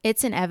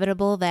It's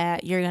inevitable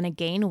that you're going to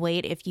gain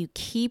weight if you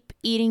keep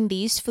eating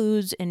these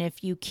foods and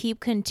if you keep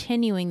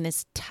continuing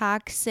this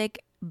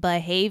toxic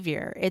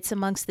behavior. It's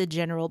amongst the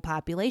general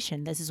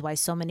population. This is why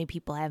so many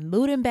people have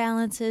mood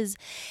imbalances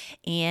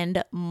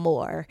and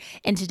more.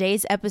 In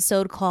today's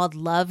episode called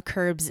Love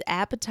Curbs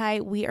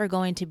Appetite, we are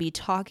going to be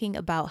talking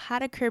about how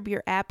to curb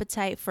your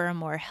appetite for a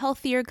more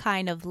healthier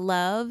kind of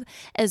love,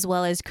 as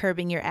well as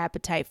curbing your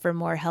appetite for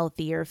more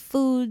healthier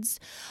foods,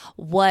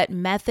 what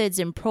methods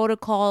and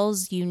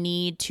protocols you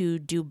need to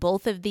do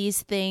both of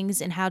these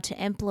things, and how to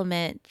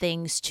implement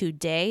things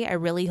today. I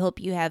really hope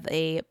you have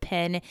a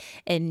pen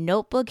and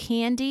notebook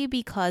handy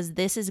because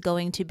this is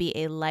going to be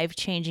a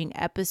life-changing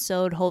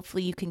episode.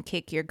 Hopefully you can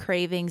kick your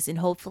cravings and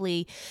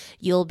hopefully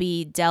you'll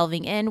be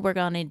delving in. We're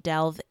going to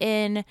delve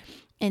in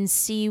and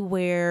see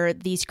where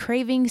these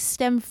cravings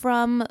stem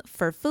from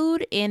for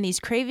food and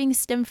these cravings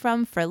stem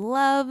from for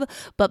love.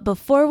 But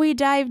before we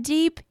dive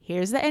deep,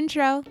 here's the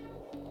intro.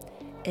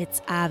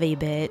 It's Avi,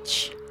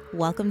 bitch.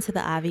 Welcome to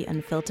the Avi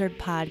Unfiltered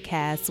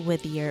podcast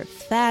with your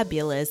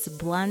fabulous,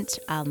 blunt,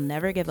 I'll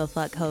never give a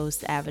fuck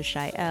host,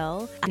 Avishai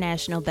L.,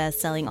 national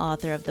best-selling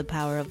author of The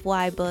Power of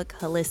Why book,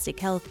 holistic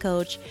health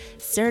coach,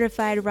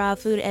 certified raw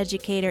food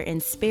educator,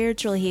 and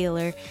spiritual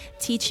healer,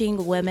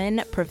 teaching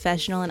women,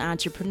 professional and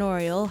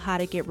entrepreneurial, how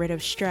to get rid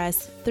of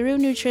stress through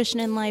nutrition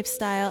and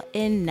lifestyle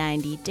in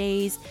 90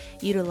 days,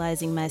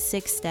 utilizing my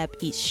 6-step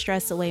Eat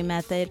Stress Away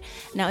method.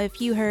 Now, if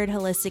you heard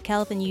holistic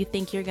health and you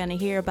think you're going to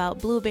hear about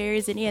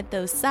blueberries and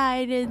anthocyanins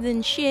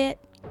and shit,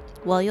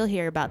 well, you'll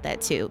hear about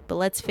that too. But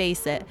let's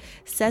face it,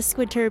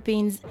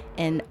 sesquiterpenes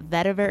and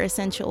vetiver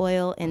essential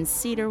oil and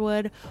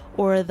cedarwood,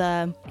 or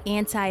the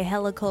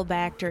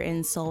anti-helicobacter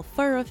and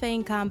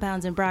sulforaphane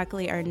compounds in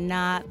broccoli, are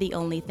not the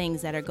only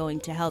things that are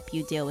going to help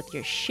you deal with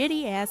your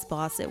shitty ass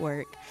boss at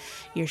work,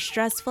 your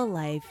stressful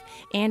life,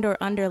 and or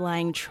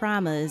underlying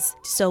traumas.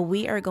 So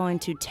we are going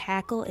to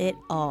tackle it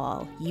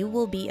all. You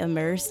will be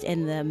immersed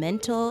in the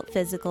mental,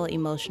 physical,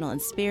 emotional,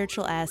 and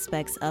spiritual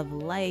aspects of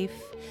life.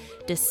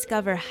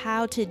 Discover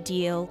how to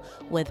deal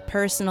with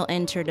personal,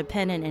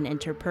 interdependent, and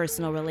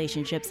interpersonal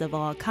relationships of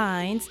all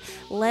kinds.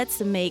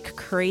 Let's make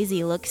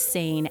crazy look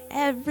sane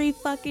every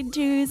fucking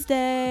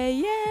Tuesday.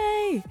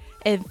 Yay!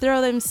 And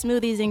throw them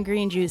smoothies and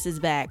green juices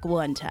back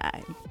one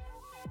time.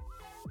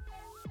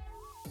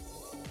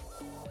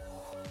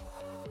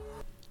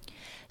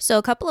 So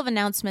a couple of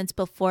announcements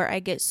before I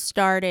get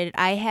started.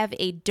 I have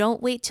a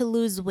Don't Wait to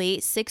Lose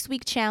Weight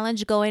 6-week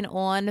challenge going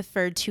on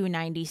for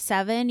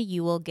 $297.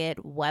 You will get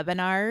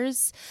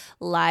webinars,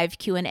 live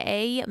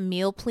Q&A,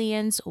 meal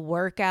plans,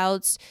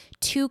 workouts,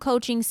 2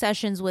 coaching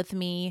sessions with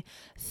me,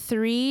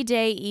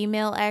 3-day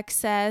email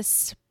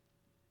access.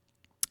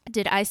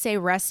 Did I say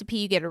recipe?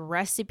 You get a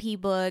recipe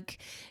book.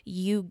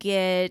 You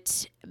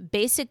get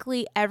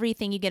basically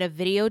everything. You get a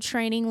video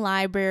training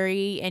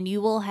library, and you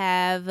will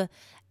have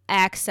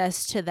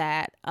access to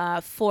that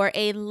for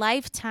a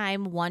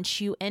lifetime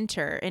once you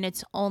enter, and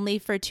it's only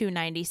for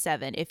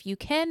 $297. If you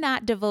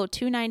cannot devote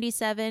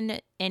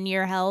 $297 in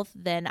your health,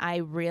 then I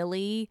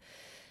really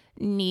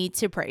need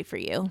to pray for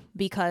you,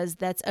 because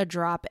that's a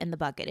drop in the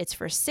bucket. It's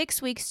for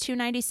 6 weeks,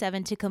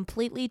 $297, to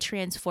completely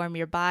transform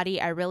your body.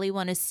 I really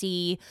want to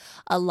see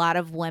a lot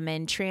of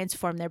women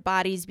transform their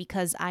bodies,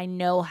 because I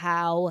know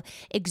how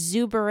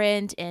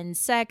exuberant and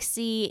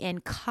sexy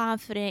and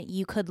confident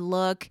you could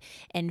look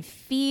and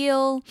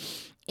feel.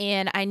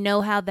 And I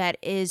know how that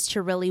is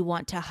to really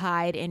want to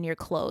hide in your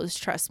clothes.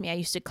 Trust me, I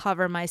used to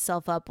cover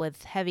myself up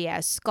with heavy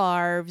ass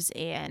scarves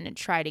and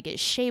try to get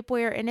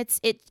shapewear, and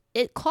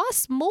it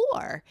costs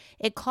more.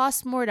 It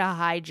costs more to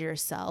hide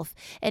yourself.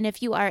 And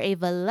if you are a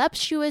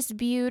voluptuous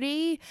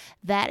beauty,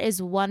 that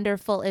is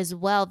wonderful as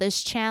well.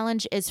 This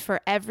challenge is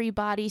for every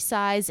body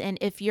size. And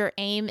if your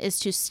aim is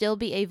to still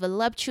be a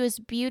voluptuous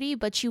beauty,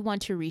 but you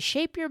want to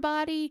reshape your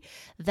body,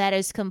 that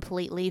is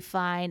completely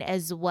fine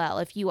as well.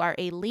 If you are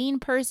a lean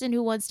person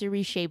who wants to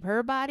reshape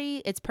her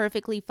body, it's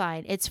perfectly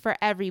fine. It's for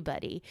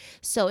everybody.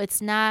 So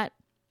it's not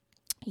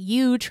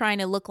you trying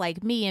to look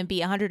like me and be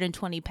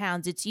 120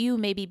 pounds. It's you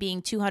maybe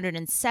being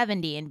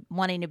 270 and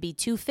wanting to be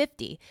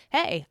 250.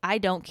 Hey, I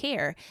don't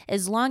care.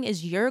 As long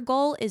as your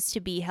goal is to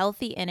be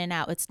healthy in and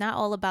out. It's not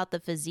all about the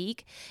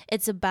physique.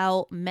 It's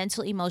about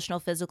mental,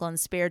 emotional, physical, and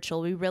spiritual.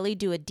 We really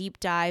do a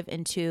deep dive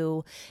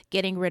into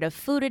getting rid of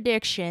food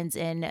addictions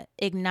and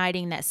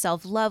igniting that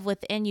self-love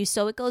within you.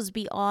 So it goes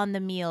beyond the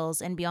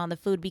meals and beyond the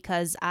food,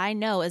 because I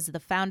know, as the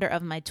founder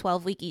of my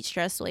 12-week Eat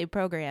Stress Away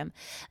program,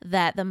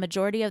 that the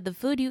majority of the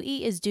food you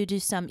eat is due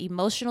to some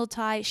emotional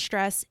tie,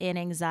 stress, and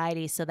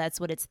anxiety. So that's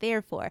what it's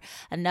there for.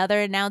 Another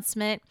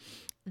announcement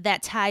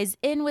that ties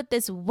in with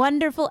this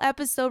wonderful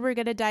episode we're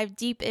going to dive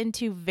deep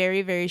into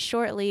very, very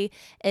shortly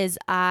is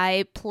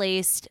I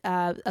placed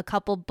a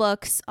couple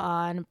books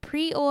on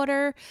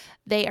pre-order.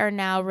 They are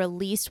now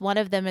released. One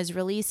of them is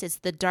released. It's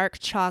the Dark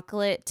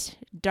Chocolate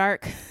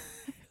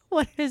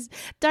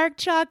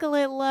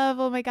Love?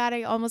 Oh my God,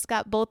 I almost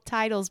got both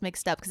titles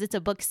mixed up because it's a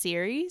book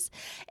series.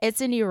 It's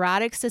an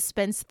erotic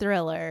suspense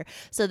thriller.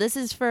 So this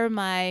is for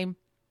my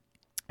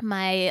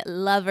my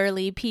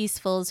loverly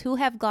peacefuls who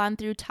have gone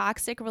through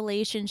toxic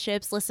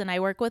relationships. Listen, I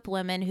work with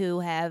women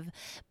who have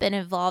been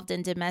involved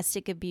in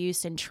domestic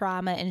abuse and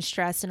trauma and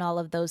stress and all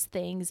of those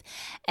things.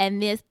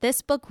 And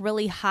this book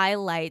really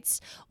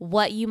highlights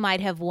what you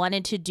might have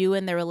wanted to do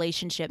in the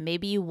relationship.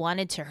 Maybe you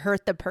wanted to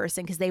hurt the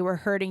person because they were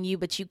hurting you,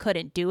 but you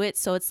couldn't do it.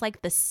 So it's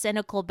like the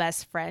cynical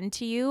best friend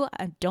to you.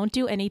 Don't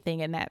do anything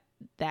in that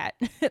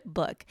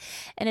book.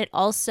 And it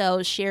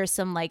also shares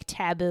some like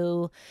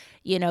taboo,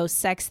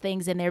 sex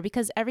things in there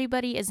because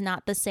everybody is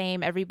not the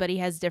same. Everybody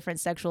has different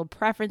sexual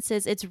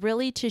preferences. It's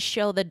really to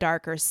show the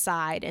darker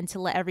side and to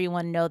let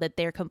everyone know that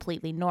they're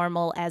completely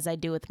normal, as I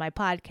do with my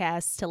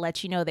podcast, to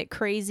let you know that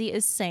crazy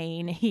is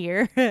sane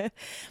here.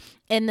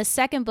 And the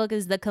second book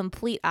is the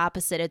complete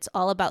opposite. It's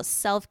all about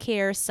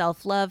self-care,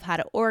 self-love, how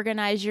to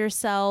organize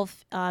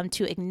yourself,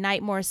 to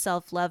ignite more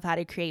self-love, how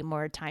to create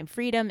more time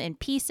freedom and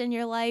peace in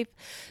your life.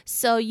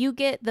 So you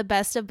get the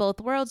best of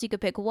both worlds. You could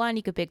pick one,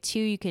 you could pick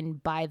two, you can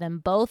buy them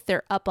both.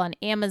 They're up on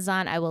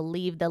Amazon. I will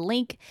leave the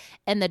link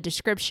in the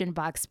description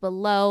box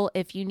below.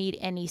 If you need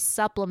any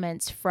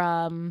supplements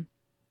from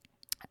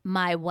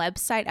my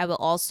website, I will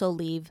also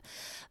leave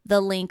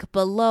the link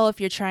below. If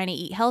you're trying to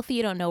eat healthy,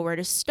 you don't know where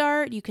to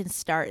start, you can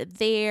start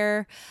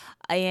there,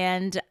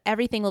 and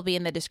everything will be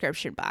in the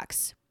description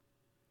box.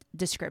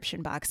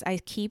 I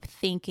keep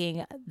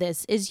thinking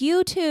this is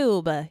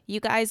YouTube. You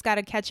guys got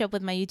to catch up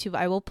with my YouTube.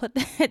 I will put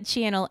that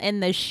channel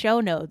in the show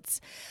notes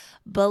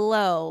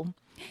below.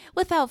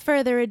 Without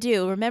further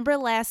ado, remember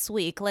last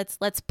week, let's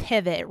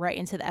pivot right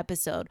into the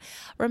episode.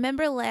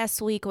 Remember last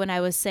week when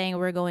I was saying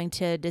we're going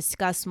to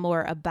discuss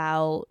more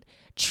about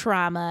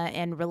trauma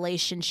and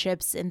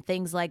relationships and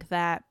things like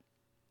that?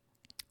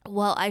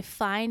 Well, I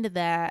find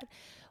that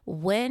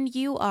when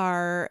you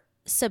are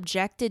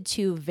subjected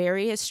to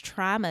various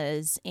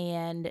traumas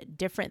and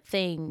different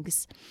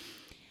things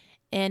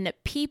and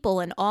people,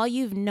 and all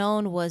you've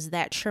known was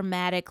that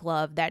traumatic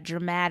love, that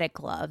dramatic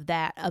love,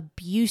 that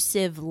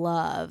abusive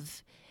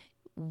love,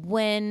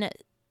 when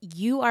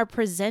you are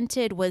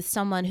presented with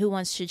someone who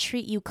wants to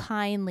treat you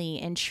kindly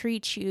and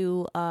treat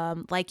you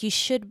like you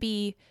should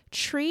be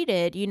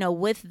treated,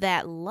 with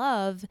that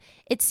love,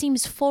 it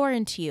seems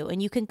foreign to you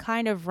and you can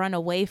kind of run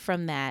away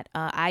from that.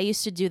 I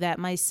used to do that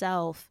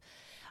myself.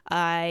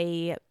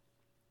 I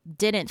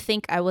didn't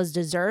think I was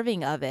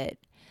deserving of it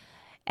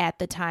at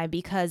the time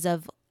because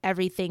of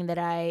everything that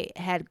I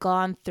had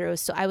gone through.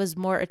 So I was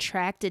more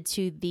attracted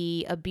to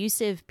the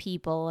abusive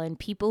people and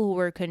people who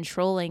were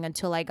controlling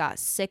until I got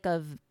sick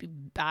of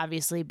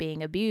obviously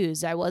being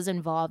abused. I was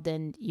involved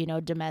in,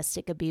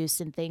 domestic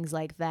abuse and things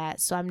like that.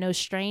 So I'm no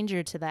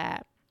stranger to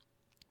that.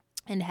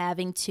 And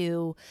having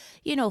to,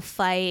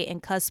 fight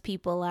and cuss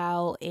people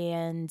out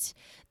and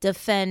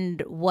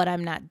defend what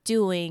I'm not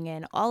doing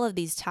and all of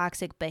these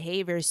toxic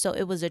behaviors. So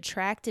it was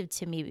attractive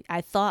to me.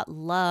 I thought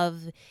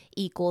love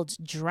equaled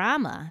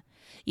drama.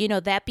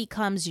 That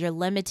becomes your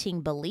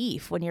limiting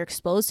belief when you're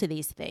exposed to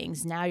these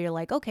things. Now you're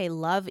like, okay,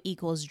 love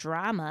equals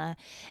drama.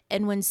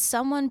 And when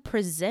someone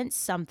presents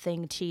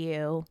something to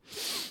you,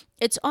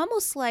 it's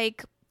almost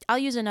like, I'll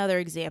use another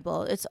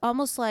example. It's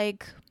almost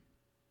like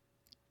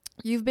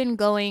you've been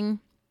going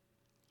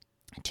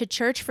to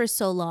church for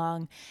so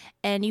long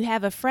and you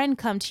have a friend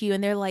come to you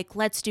and they're like,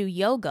 let's do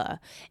yoga.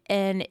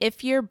 And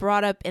if you're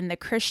brought up in the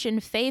Christian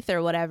faith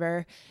or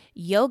whatever,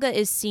 yoga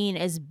is seen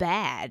as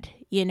bad.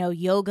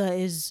 Yoga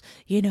is,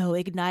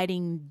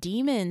 igniting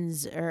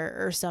demons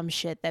or some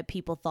shit that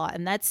people thought.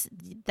 And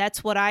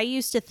that's what I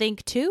used to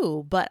think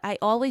too. But I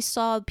always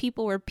saw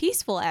people were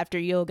peaceful after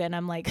yoga. And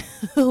I'm like,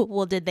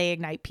 well, did they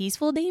ignite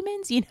peaceful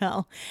demons?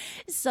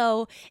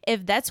 So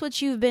if that's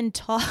what you've been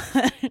taught,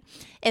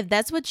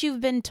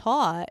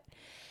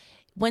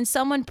 when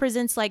someone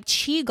presents like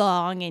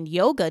qigong and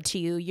yoga to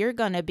you, you're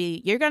going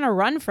to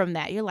run from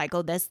that. You're like,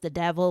 oh, that's the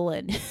devil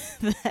and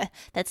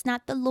that's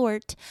not the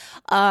Lord.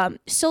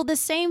 So the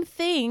same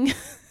thing.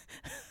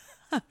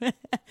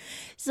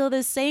 So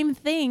the same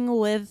thing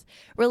with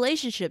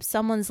relationships.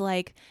 Someone's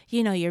like,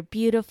 you're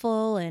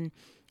beautiful and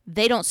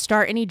they don't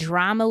start any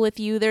drama with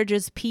you. They're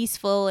just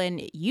peaceful.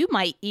 And you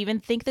might even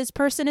think this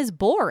person is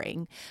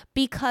boring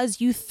because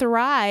you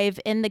thrive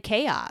in the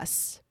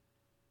chaos.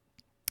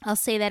 I'll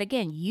say that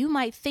again. You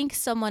might think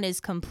someone is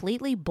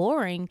completely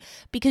boring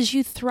because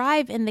you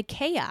thrive in the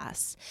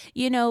chaos.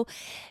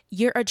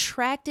 You're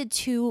attracted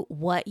to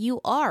what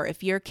you are.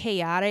 If you're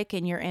chaotic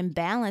and you're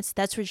imbalanced,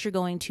 that's what you're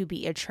going to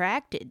be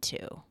attracted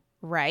to,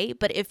 right?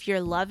 But if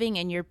you're loving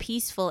and you're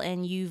peaceful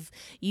and you've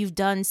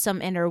done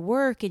some inner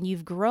work and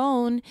you've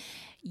grown,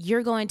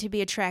 you're going to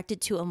be attracted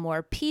to a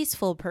more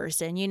peaceful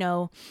person.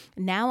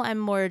 Now I'm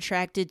more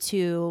attracted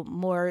to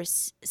more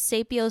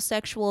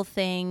sapiosexual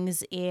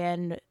things,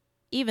 and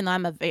even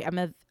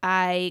though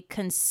I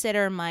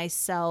consider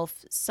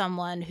myself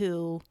someone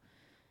who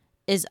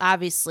is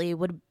obviously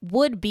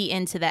would be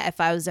into that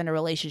if I was in a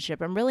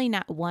relationship. I'm really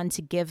not one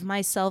to give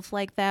myself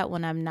like that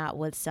when I'm not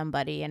with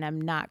somebody, and I'm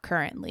not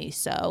currently.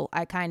 So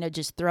I kind of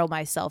just throw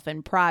myself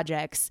in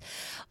projects,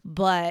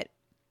 but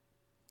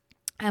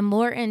I'm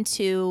more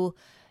into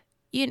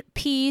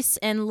peace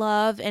and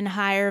love and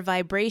higher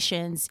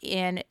vibrations.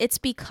 And it's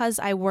because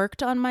I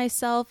worked on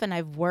myself and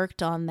I've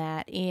worked on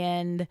that.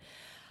 And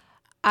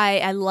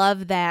I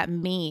love that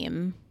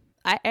meme.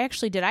 I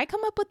actually, did I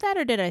come up with that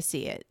or did I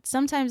see it?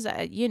 Sometimes,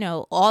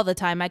 all the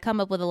time I come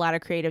up with a lot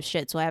of creative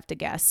shit, so I have to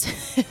guess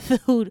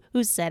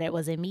who said it.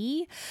 Was it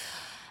me?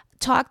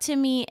 Talk to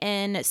me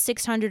in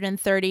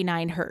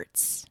 639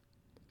 hertz.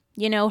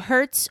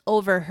 Hertz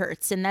over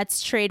hertz, and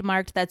that's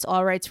trademarked. That's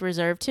all rights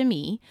reserved to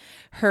me.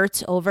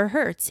 Hertz over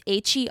hertz,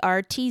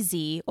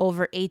 HERTZ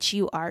over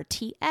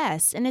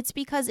HURTS. And it's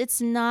because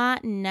it's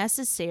not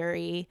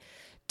necessary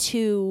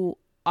to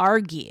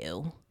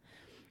argue.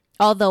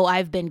 Although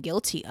I've been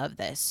guilty of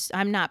this.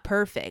 I'm not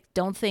perfect.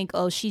 Don't think,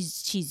 oh, she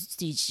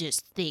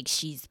just thinks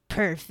she's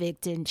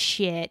perfect and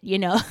shit,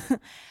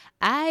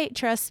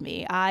 Trust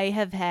me, I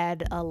have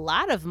had a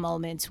lot of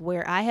moments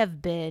where I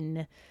have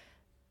been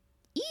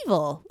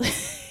evil.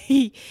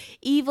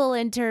 Evil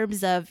in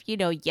terms of,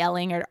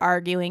 yelling or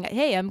arguing.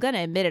 Hey, I'm going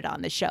to admit it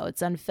on the show.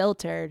 It's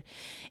unfiltered.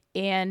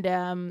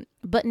 And,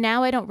 but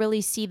now I don't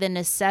really see the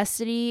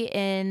necessity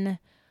in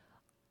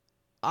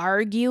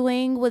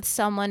arguing with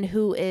someone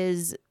who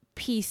is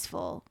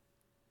peaceful.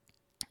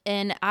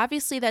 And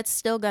obviously that's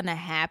still going to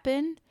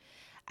happen.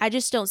 I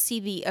just don't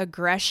see the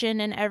aggression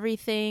and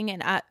everything.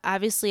 And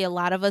obviously a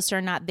lot of us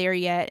are not there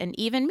yet. And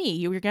even me,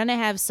 you're going to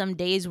have some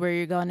days where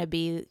you're going to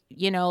be,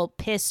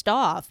 pissed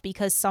off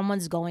because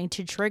someone's going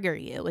to trigger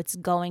you. It's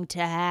going to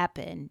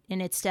happen,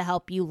 and it's to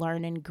help you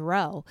learn and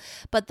grow.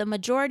 But the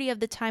majority of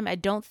the time, I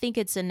don't think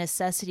it's a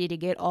necessity to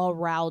get all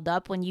riled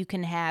up when you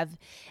can have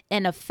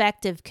an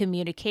effective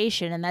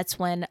communication. And that's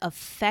when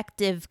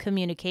effective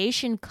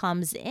communication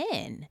comes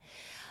in.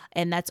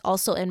 And that's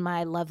also in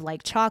my Love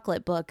Like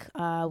Chocolate book,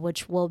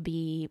 which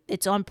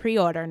it's on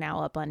pre-order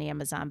now up on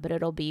Amazon, but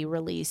it'll be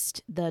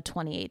released the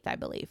 28th, I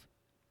believe.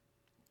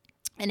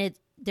 And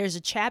there's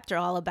a chapter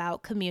all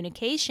about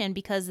communication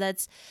because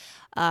that's,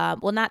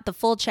 not the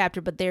full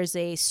chapter, but there's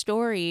a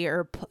story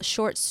or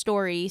short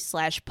story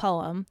 /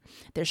 poem.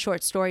 They're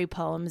short story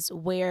poems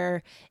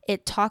where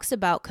it talks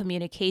about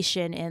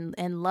communication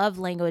and love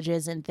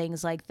languages and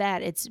things like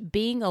that. It's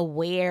being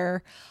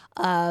aware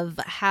of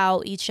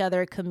how each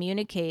other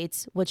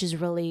communicates, which is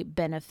really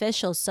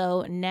beneficial.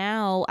 So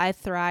now I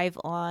thrive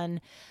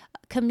on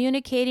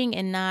communicating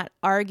and not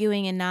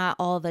arguing and not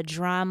all the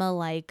drama,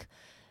 like,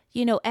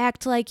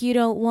 act like you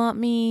don't want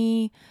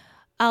me,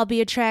 I'll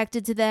be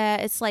attracted to that.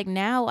 It's like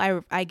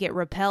now I get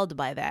repelled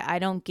by that. I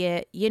don't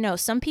get,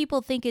 some people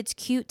think it's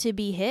cute to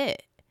be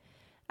hit.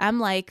 I'm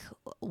like,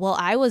 well,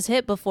 I was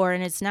hit before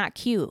and it's not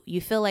cute.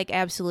 You feel like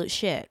absolute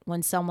shit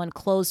when someone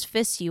close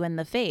fists you in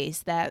the face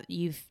that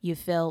you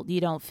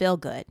don't feel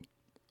good.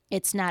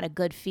 It's not a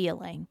good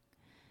feeling,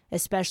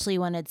 especially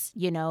when it's,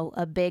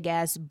 a big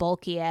ass,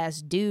 bulky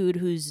ass dude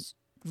who's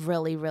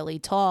really, really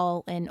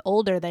tall and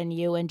older than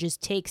you and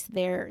just takes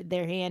their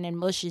hand and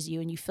mushes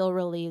you and you feel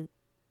really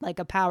like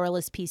a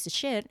powerless piece of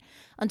shit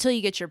until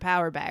you get your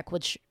power back,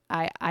 which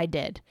I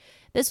did.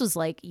 This was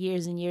like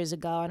years and years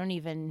ago. I don't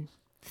even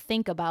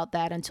think about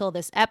that until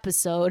this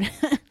episode.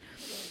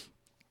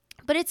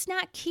 But it's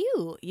not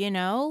cute,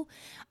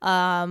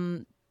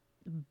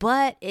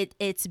 but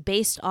it's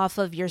based off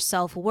of your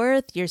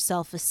self-worth, your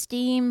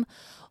self-esteem,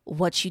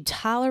 what you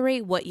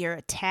tolerate, what you're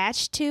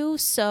attached to.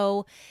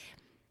 So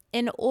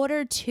in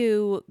order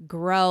to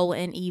grow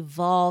and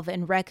evolve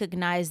and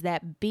recognize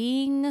that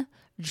being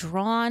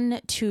drawn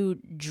to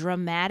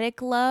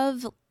dramatic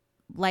love,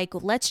 like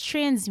let's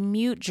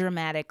transmute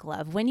dramatic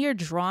love. When you're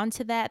drawn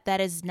to that, that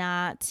is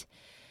not,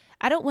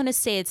 I don't want to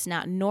say it's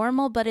not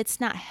normal, but it's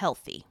not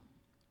healthy.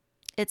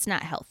 It's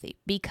not healthy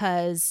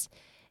because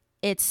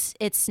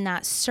it's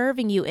not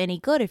serving you any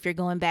good if you're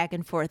going back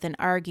and forth and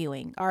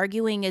arguing.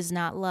 Arguing is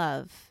not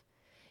love.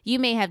 You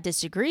may have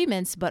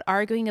disagreements, but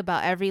arguing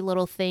about every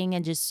little thing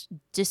and just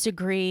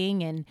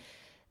disagreeing, and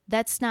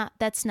that's not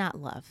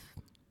love.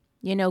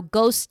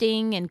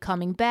 Ghosting and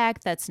coming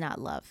back, that's not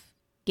love.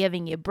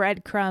 Giving you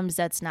breadcrumbs,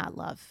 that's not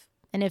love.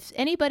 And if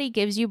anybody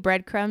gives you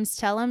breadcrumbs,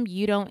 tell them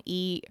you don't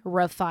eat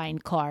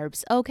refined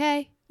carbs,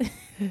 okay?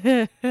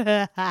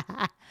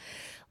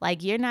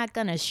 Like, you're not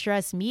going to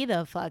stress me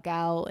the fuck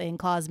out and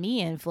cause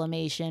me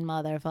inflammation,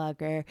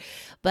 motherfucker.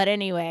 But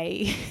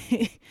anyway,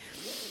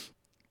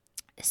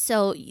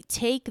 so you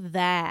take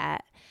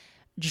that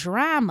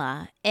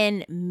drama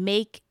and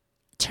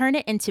turn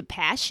it into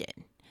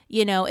passion.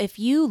 If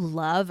you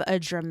love a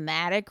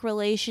dramatic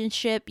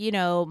relationship,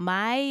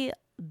 the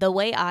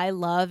way I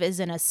love is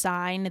in a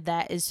sign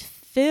that is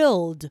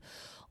filled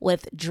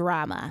with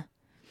drama,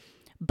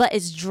 but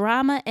it's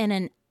drama in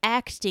an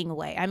acting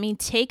way. I mean,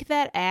 take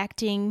that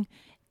acting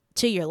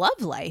to your love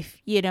life,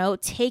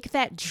 take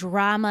that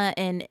drama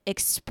and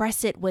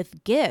express it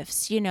with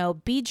gifts,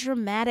 be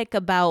dramatic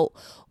about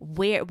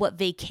what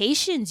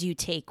vacations you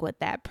take with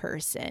that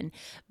person.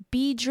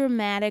 Be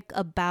dramatic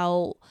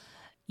about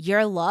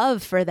your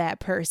love for that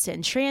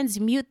person.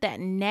 Transmute that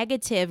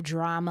negative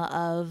drama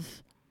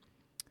of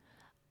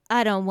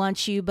I don't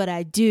want you, but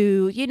I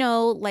do,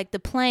 like the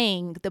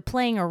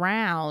playing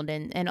around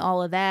and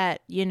all of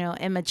that,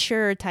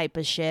 immature type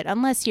of shit.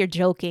 Unless you're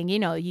joking,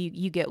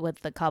 you get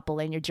with the couple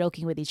and you're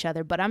joking with each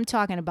other. But I'm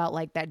talking about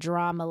like that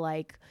drama,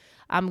 like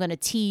I'm going to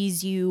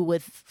tease you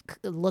with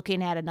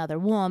looking at another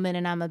woman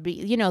and I'm going to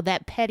be,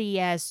 that petty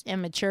ass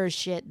immature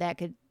shit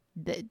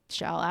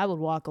child, I would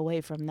walk away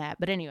from that.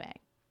 But anyway,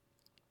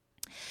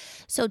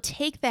 so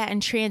take that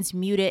and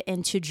transmute it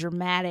into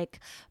dramatic,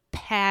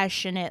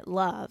 passionate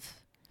love.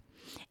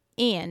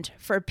 And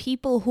for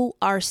people who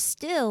are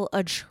still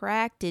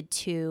attracted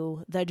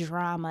to the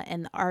drama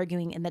and the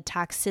arguing and the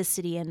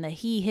toxicity and the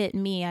he hit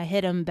me, I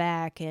hit him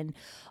back, and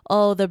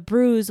oh, the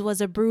bruise was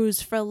a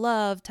bruise for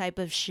love type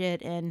of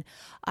shit, and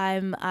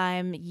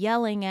I'm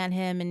yelling at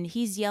him and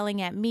he's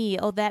yelling at me,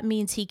 oh, that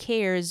means he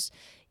cares.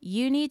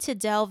 You need to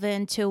delve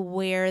into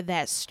where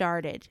that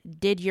started.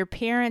 Did your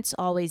parents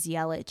always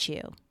yell at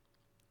you?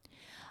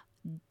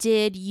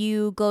 Did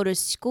you go to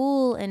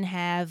school and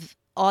have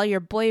all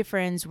your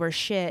boyfriends were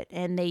shit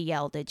and they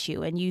yelled at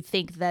you and you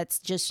think that's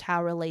just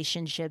how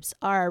relationships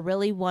are? I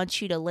really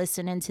want you to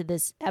listen into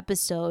this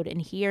episode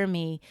and hear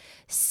me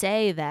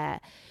say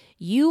that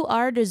you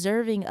are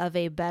deserving of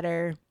a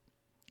better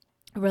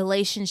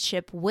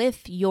relationship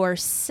with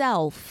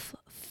yourself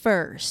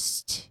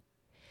first.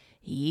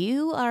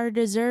 You are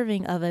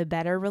deserving of a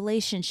better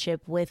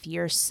relationship with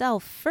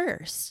yourself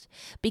first,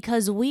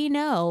 because we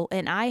know,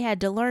 and I had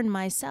to learn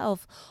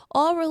myself,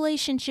 all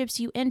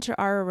relationships you enter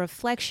are a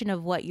reflection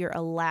of what you're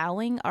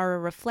allowing, are a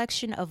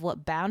reflection of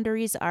what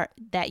boundaries are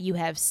that you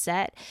have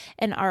set,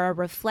 and are a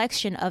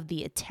reflection of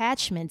the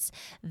attachments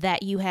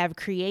that you have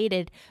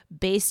created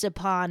based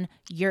upon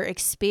your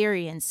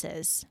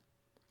experiences.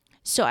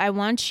 So I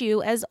want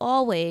you, as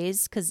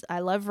always, because I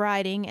love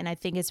writing and I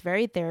think it's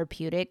very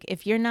therapeutic.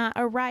 If you're not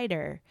a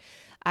writer,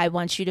 I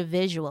want you to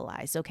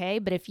visualize, okay?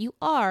 But if you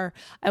are,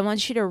 I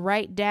want you to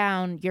write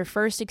down your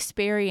first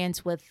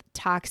experience with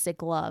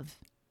toxic love.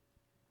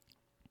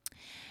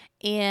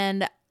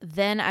 And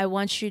then I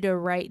want you to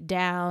write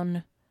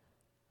down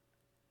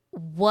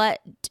what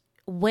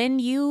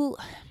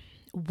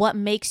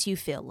makes you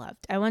feel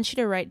loved. I want you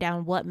to write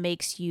down what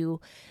makes you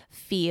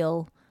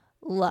feel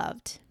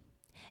loved.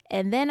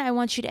 And then I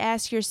want you to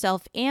ask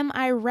yourself, am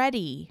I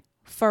ready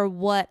for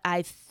what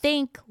I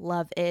think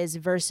love is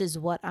versus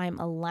what I'm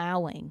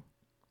allowing?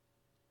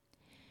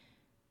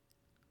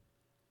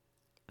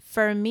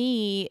 For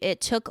me, it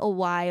took a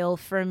while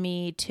for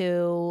me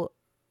to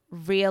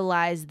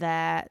realize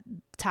that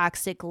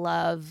toxic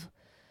love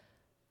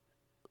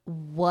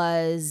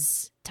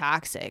was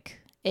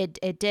toxic. It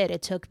did.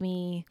 It took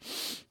me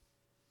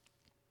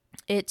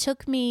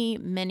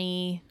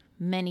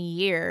many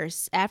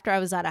years. After I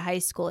was out of high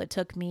school, it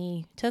took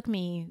me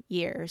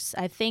years.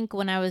 I think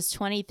when I was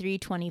 23,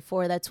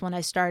 24, that's when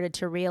I started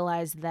to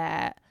realize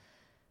that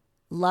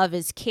love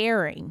is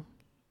caring.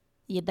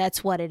 Yeah,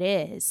 that's what it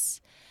is.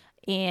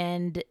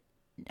 And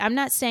I'm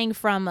not saying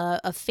from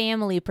a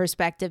family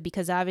perspective,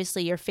 because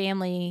obviously your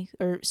family,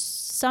 or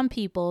some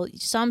people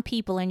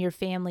in your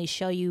family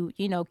show you,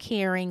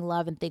 caring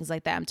love and things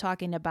like that. I'm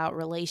talking about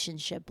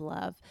relationship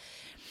love.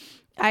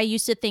 I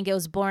used to think it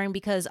was boring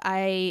because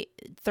I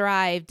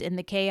thrived in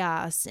the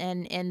chaos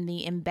and in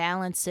the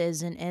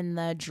imbalances and in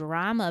the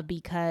drama,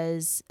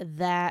 because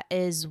that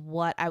is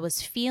what I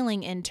was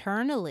feeling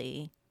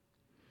internally.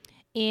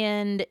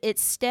 And it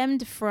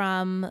stemmed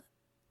from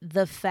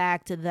the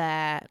fact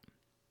that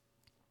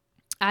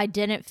I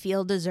didn't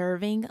feel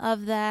deserving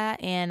of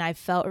that, and I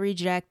felt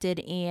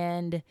rejected,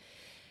 and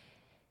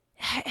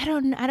I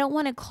don't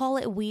want to call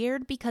it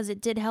weird because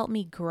it did help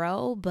me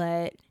grow,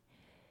 but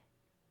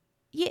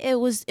yeah, it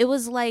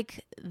was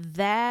like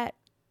that.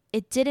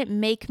 It didn't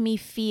make me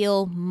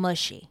feel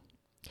mushy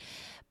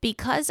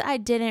because I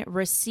didn't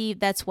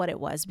receive. That's what it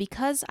was.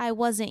 Because I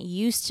wasn't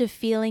used to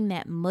feeling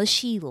that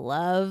mushy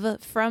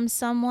love from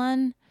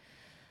someone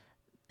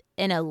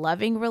in a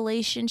loving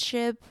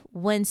relationship.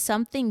 When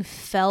something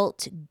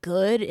felt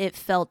good, it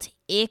felt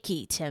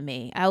icky to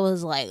me. I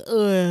was like,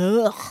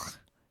 ugh.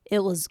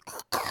 It was.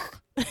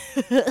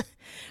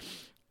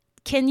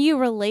 Can you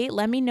relate?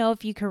 Let me know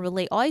if you can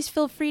relate. Always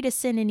feel free to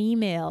send an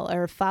email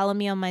or follow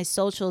me on my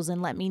socials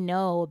and let me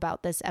know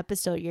about this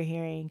episode you're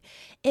hearing.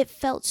 It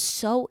felt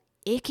so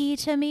icky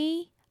to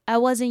me. I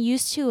wasn't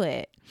used to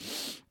it.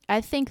 I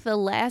think the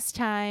last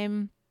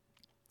time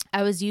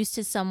I was used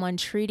to someone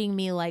treating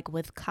me like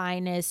with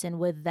kindness and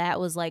with that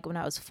was like when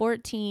I was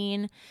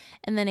 14,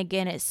 and then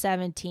again at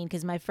 17,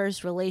 because my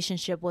first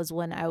relationship was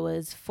when I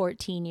was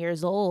 14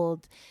 years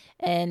old,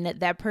 and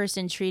that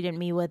person treated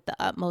me with the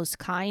utmost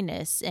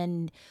kindness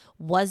and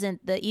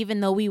even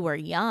though we were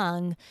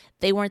young,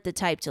 they weren't the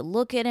type to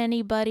look at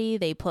anybody.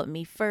 They put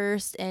me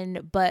first.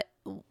 But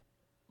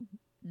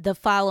the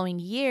following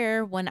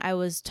year, when I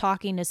was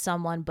talking to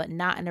someone but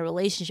not in a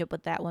relationship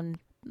with that one,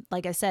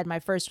 like I said, my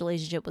first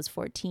relationship was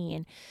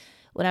 14.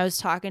 When I was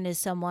talking to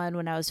someone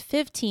when I was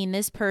 15,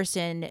 this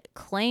person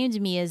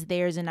claimed me as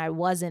theirs and I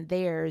wasn't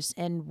theirs,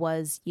 and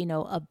was,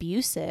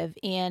 abusive.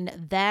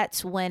 And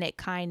that's when it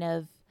kind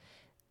of,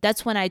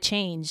 that's when I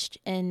changed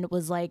and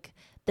was like,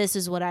 this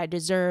is what I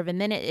deserve. And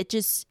then it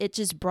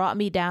just brought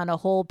me down a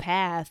whole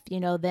path.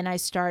 Then I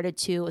started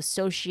to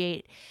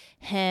associate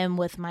him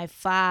with my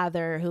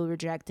father who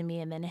rejected me,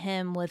 and then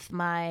him with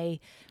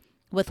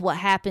what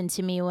happened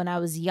to me when I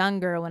was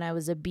younger, when I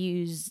was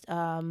abused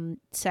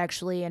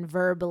sexually and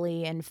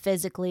verbally and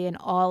physically and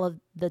all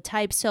of the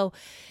types. So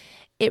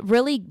it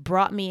really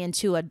brought me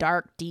into a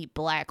dark, deep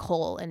black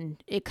hole.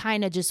 And it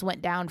kind of just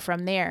went down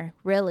from there,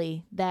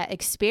 really, that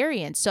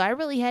experience. So I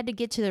really had to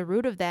get to the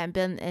root of that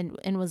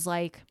and was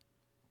like,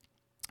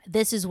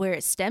 this is where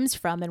it stems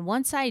from. And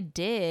once I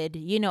did,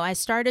 I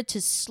started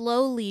to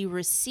slowly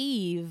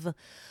receive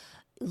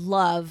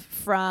love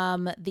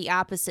from the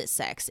opposite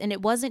sex. And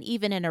it wasn't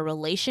even in a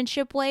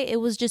relationship way.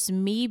 It was just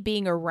me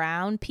being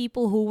around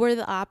people who were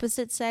the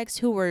opposite sex,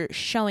 who were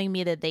showing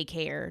me that they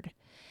cared.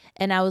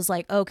 And I was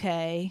like,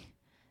 okay,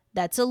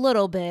 that's a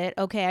little bit.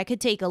 Okay, I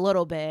could take a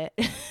little bit.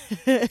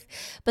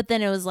 But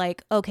then it was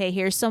like, okay,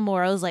 here's some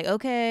more. I was like,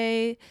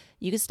 okay,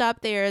 you can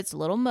stop there. It's a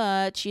little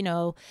much,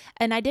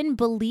 And I didn't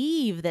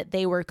believe that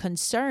they were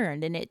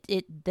concerned. And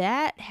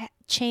that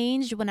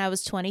changed when I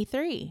was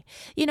 23.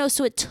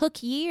 So it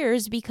took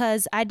years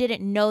because I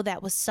didn't know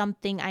that was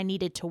something I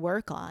needed to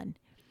work on.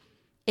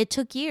 It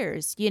took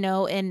years,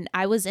 and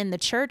I was in the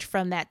church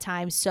from that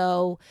time.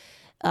 So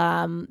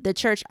the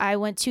church I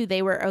went to,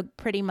 they were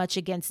pretty much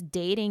against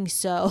dating.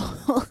 So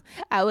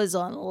I was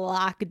on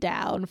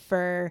lockdown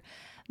for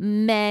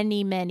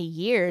many, many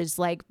years,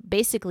 like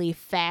basically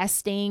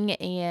fasting.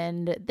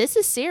 And this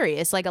is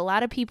serious. Like a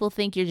lot of people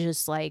think you're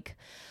just like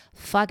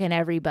fucking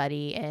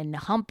everybody and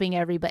humping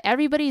everybody.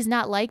 Everybody's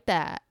not like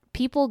that.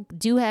 People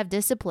do have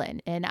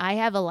discipline, and I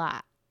have a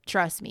lot,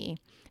 trust me.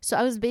 So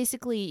I was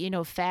basically,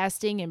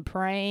 fasting and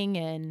praying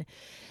and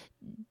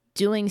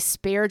doing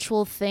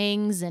spiritual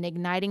things and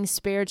igniting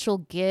spiritual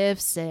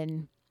gifts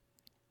and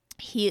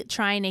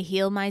trying to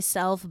heal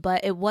myself.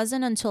 But it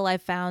wasn't until I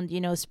found,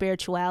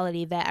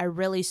 spirituality that I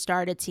really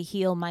started to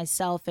heal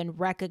myself and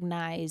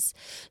recognize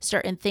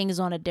certain things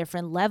on a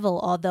different level.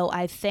 Although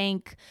I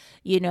thank,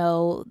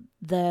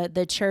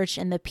 the church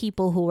and the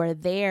people who are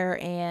there.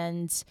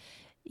 And,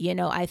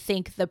 I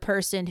think the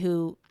person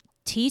who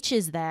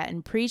teaches that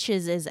and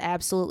preaches is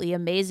absolutely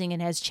amazing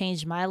and has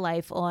changed my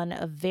life on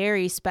a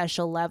very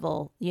special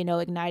level,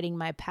 igniting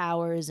my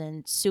powers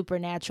and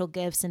supernatural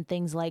gifts and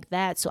things like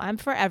that. So I'm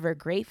forever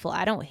grateful.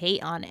 I don't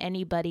hate on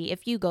anybody.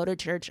 If you go to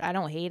church, I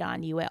don't hate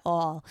on you at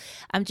all.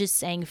 I'm just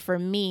saying for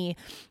me,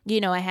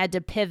 I had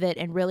to pivot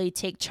and really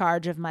take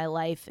charge of my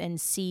life and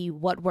see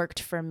what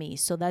worked for me.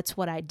 So that's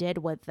what I did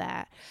with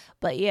that.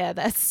 But yeah,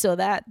 that's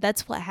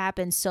what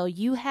happened. So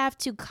you have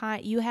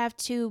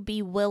to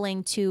be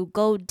willing to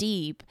go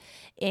deep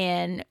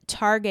and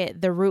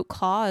target the root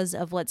cause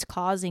of what's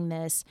causing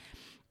this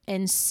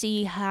and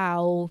see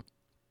how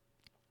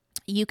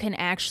you can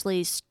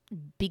actually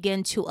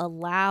begin to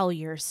allow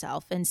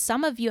yourself. And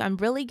some of you, I'm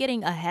really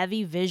getting a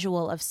heavy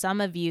visual of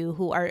some of you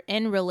who are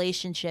in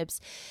relationships.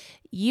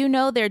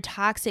 They're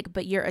toxic,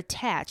 but you're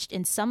attached.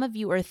 And some of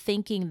you are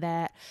thinking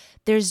that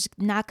there's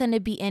not going to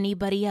be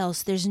anybody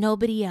else. There's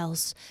nobody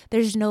else.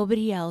 There's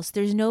nobody else.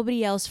 There's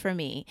nobody else for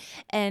me.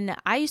 And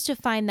I used to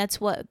find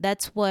that's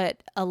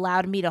what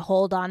allowed me to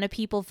hold on to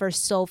people for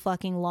so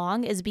fucking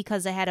long, is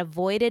because I had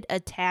avoided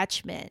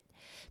attachment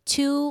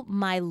to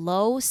my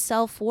low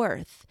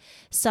self-worth.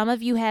 Some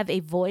of you have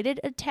avoided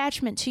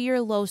attachment to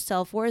your low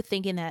self-worth,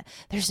 thinking that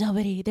there's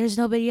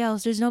nobody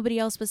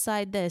else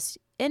beside this.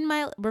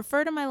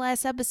 Refer to my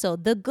last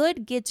episode, the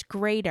good gets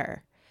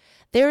greater.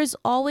 There is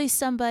always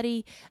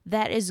somebody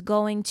that is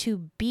going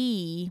to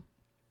be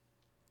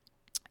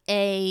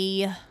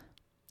a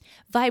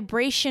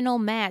vibrational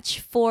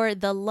match for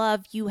the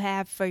love you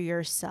have for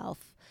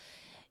yourself.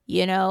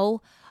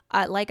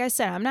 Like I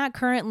said, I'm not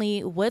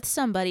currently with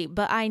somebody,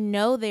 but I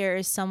know there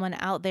is someone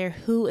out there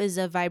who is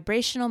a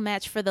vibrational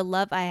match for the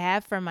love I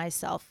have for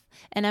myself.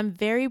 And I'm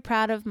very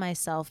proud of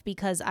myself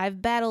because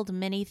I've battled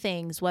many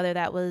things, whether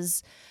that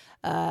was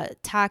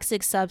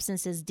toxic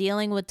substances,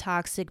 dealing with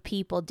toxic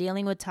people,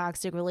 dealing with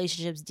toxic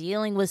relationships,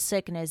 dealing with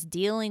sickness,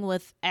 dealing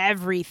with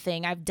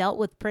everything. I've dealt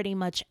with pretty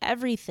much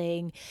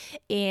everything.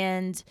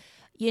 And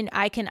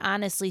I can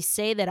honestly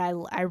say that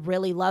I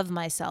really love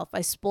myself. I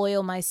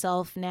spoil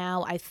myself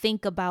now. I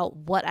think about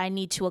what I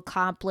need to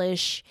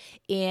accomplish,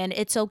 and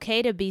it's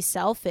okay to be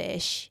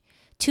selfish,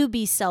 to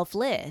be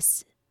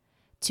selfless,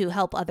 to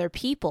help other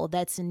people.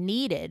 That's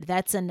needed.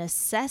 That's a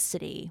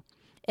necessity.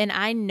 And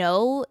I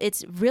know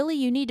it's really,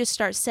 you need to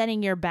start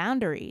setting your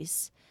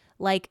boundaries.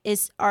 Like,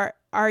 do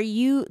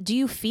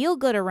you feel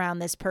good around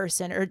this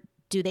person, or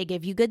do they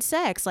give you good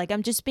sex? Like,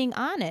 I'm just being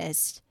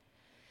honest.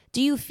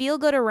 Do you feel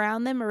good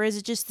around them, or is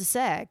it just the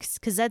sex?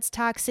 Because that's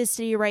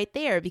toxicity right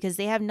there, because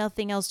they have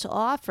nothing else to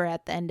offer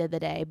at the end of the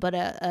day but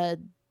a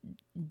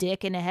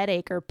dick and a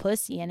headache, or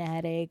pussy and a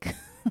headache.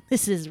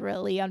 This is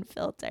really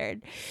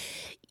unfiltered.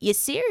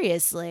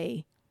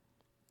 Seriously,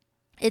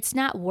 it's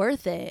not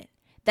worth it.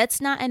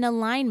 That's not in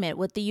alignment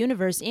with the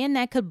universe, and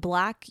that could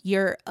block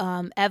your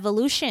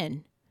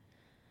evolution.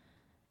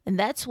 And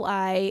that's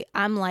why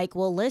I'm like,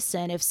 well,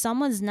 listen, if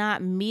someone's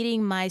not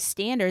meeting my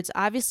standards,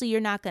 obviously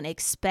you're not going to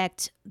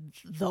expect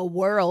the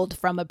world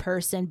from a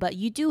person, but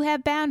you do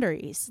have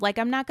boundaries. Like,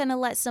 I'm not going to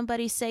let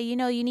somebody say, you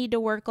know, you need to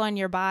work on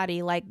your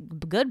body. Like,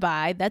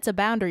 goodbye. That's a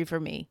boundary for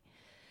me.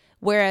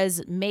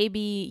 Whereas maybe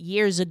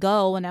years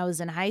ago when I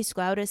was in high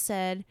school, I would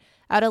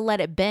have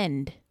let it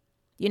bend.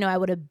 You know, I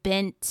would have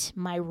bent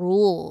my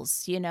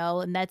rules, you know,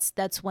 and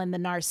that's when the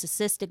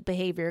narcissistic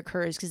behavior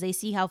occurs, because they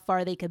see how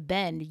far they could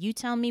bend. You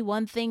tell me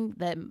one thing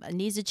that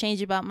needs to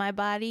change about my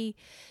body,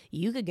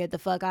 you could get the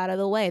fuck out of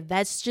the way.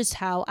 That's just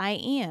how I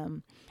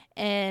am.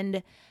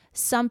 And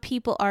some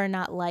people are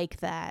not like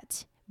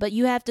that. But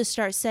you have to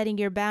start setting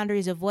your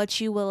boundaries of what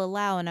you will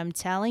allow. And I'm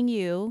telling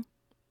you,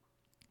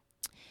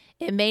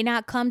 it may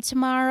not come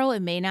tomorrow.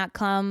 It may not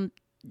come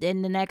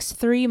in the next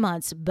 3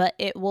 months, but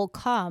it will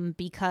come,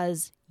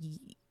 because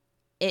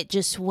it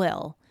just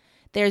will.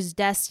 There's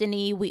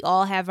destiny. We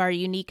all have our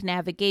unique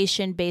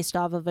navigation based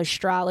off of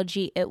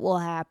astrology. It will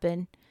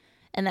happen.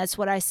 And that's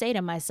what I say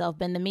to myself.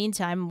 But in the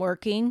meantime,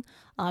 working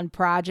on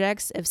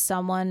projects. If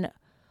someone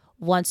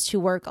wants to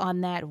work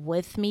on that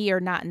with me, or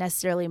not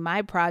necessarily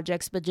my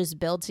projects, but just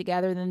build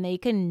together, then they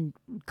can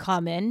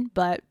come in.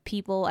 But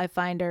people I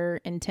find are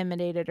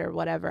intimidated or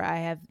whatever, I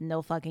have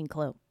no fucking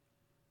clue.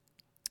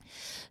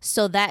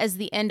 So that is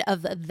the end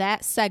of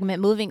that segment.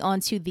 Moving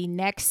on to the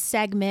next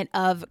segment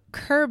of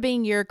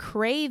curbing your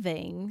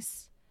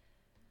cravings.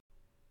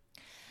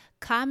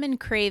 Common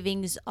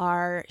cravings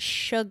are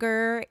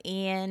sugar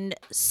and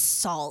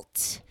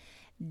salt.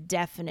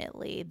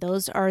 Definitely.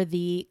 Those are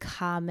the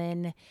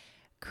common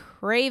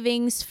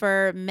cravings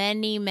for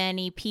many,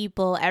 many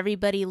people.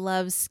 Everybody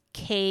loves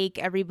cake.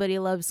 Everybody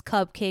loves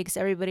cupcakes.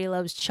 Everybody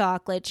loves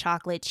chocolate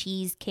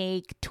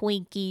cheesecake,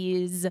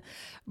 Twinkies,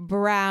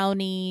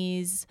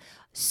 brownies,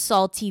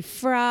 salty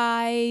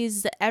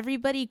fries.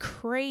 Everybody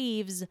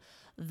craves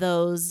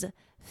those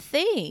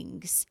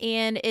things,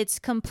 and it's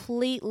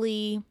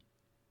completely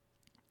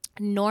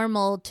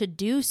normal to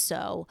do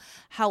so.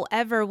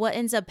 However, what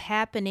ends up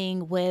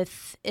happening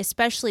with,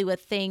 especially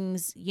with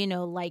things, you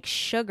know, like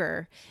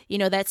sugar, you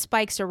know, that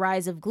spikes a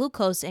rise of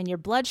glucose in your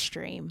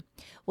bloodstream,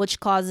 which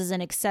causes an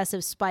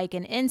excessive spike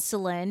in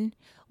insulin,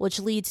 which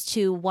leads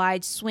to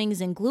wide swings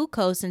in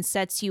glucose and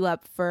sets you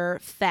up for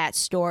fat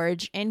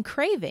storage and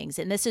cravings.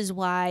 And this is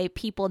why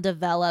people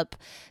develop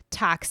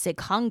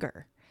toxic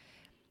hunger.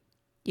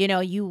 You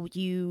know,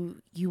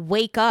 you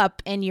wake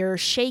up and you're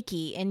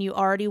shaky and you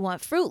already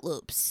want Fruit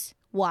Loops.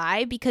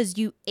 Why? Because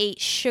you ate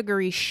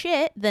sugary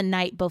shit the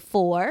night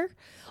before,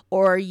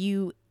 or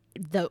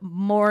the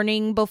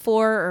morning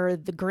before, or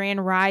the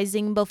grand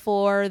rising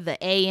before,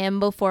 the AM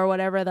before,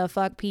 whatever the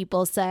fuck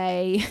people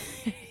say.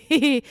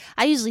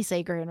 I usually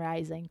say grand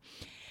rising,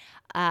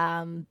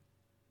 or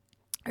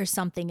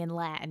something in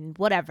Latin,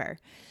 whatever.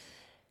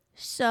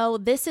 So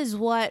this is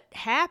what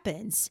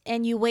happens,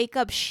 and you wake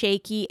up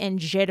shaky and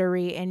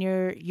jittery, and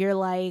you're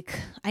like,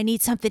 I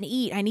need something to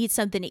eat. I need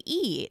something to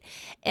eat.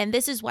 And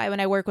this is why when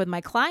I work with my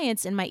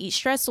clients in my Eat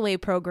Stress Away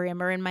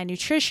program, or in my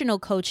nutritional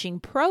coaching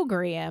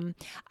program,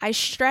 I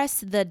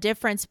stress the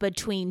difference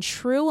between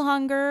true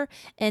hunger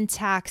and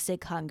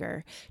toxic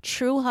hunger.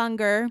 True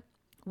hunger,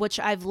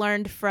 which I've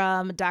learned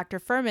from Dr.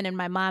 Furman, and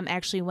my mom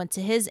actually went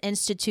to his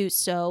institute.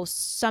 So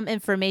some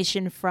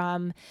information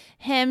from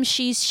him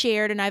she's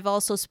shared, and I've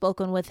also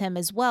spoken with him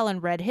as well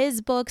and read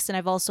his books. And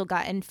I've also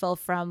got info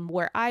from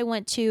where I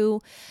went to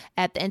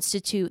at the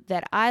institute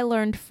that I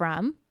learned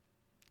from.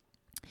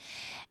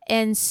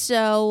 And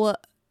so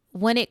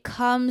when it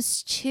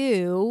comes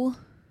to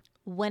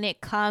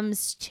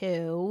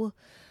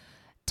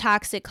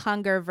toxic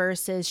hunger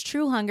versus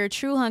true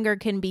hunger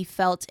can be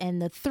felt in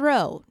the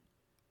throat.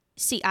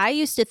 See, I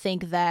used to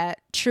think that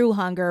true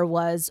hunger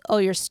was, oh,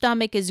 your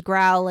stomach is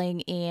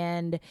growling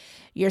and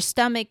your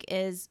stomach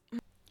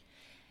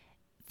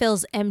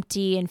feels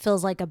empty and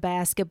feels like a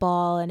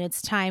basketball and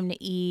it's time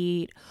to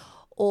eat.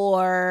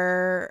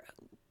 Or,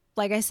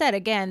 like I said,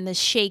 again, the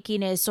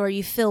shakiness, or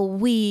you feel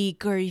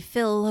weak, or you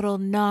feel a little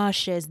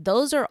nauseous.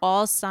 Those are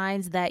all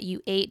signs that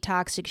you ate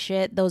toxic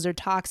shit. Those are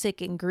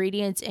toxic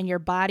ingredients, and your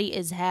body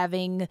is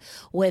having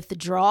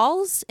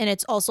withdrawals, and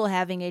it's also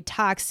having a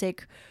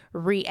toxic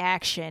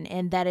reaction,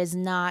 and that is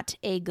not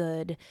a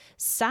good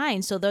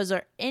sign. So those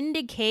are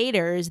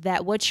indicators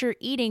that what you're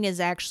eating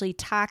is actually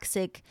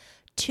toxic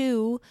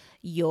to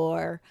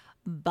your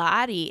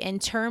body. In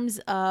terms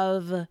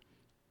of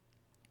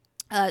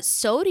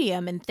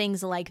sodium and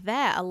things like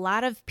that, a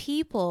lot of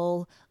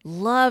people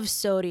love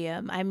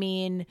sodium. I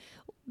mean,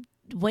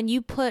 when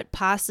you put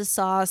pasta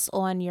sauce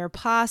on your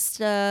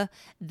pasta,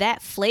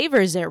 that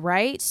flavors it,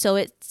 right? So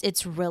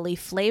it's really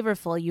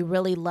flavorful. You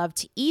really love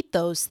to eat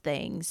those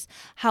things.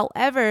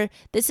 However,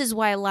 this is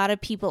why a lot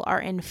of people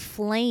are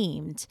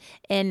inflamed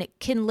and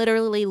can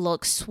literally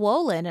look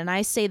swollen. And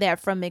I say that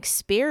from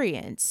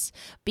experience,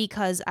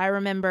 because I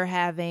remember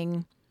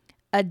having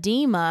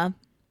edema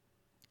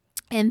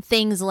and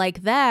things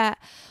like that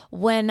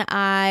when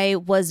I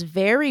was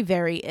very,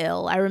 very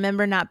ill. I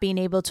remember not being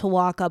able to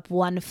walk up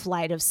one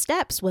flight of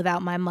steps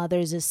without my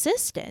mother's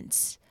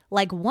assistance.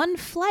 Like one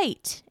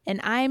flight,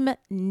 and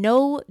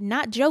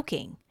not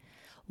joking.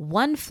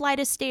 One flight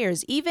of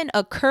stairs, even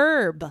a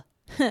curb,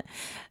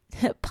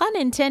 pun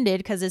intended,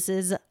 because this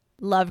is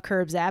Love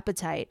Curbs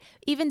Appetite,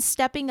 even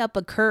stepping up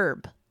a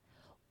curb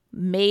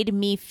made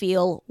me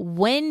feel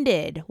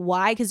winded.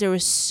 Why? Because there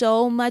was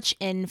so much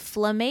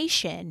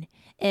inflammation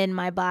in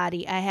my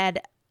body. I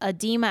had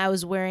edema. I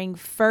was wearing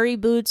furry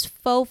boots,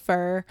 faux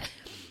fur,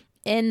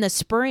 in the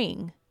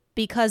spring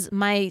because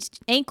my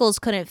ankles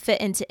couldn't fit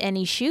into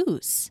any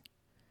shoes.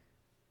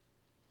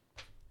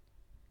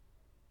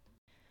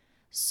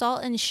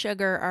 Salt and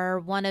sugar are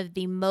one of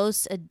the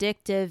most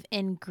addictive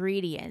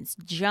ingredients,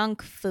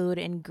 junk food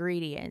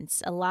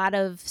ingredients. A lot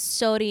of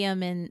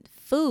sodium in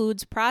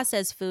foods,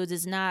 processed foods,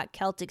 is not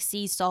Celtic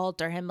sea salt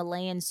or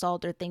Himalayan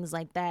salt or things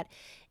like that.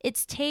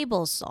 It's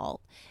table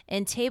salt.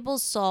 And table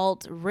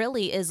salt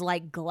really is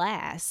like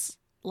glass.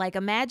 Like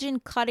imagine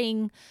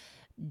cutting,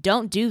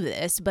 don't do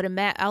this, but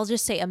I'll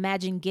just say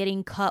imagine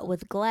getting cut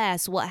with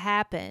glass. What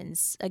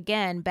happens?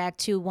 Again, back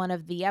to one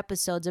of the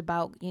episodes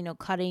about,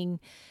 cutting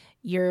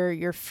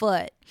your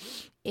foot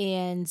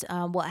and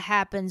what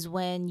happens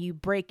when you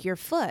break your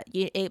foot.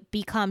 It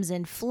becomes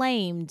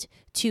inflamed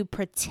to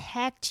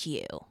protect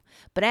you,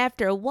 but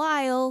after a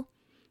while,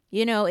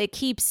 you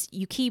keep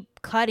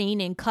cutting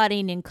and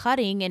cutting and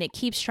cutting, and it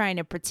keeps trying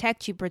to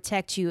protect you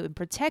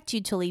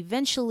till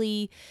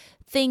eventually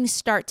things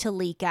start to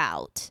leak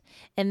out.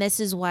 And this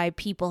is why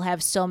people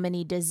have so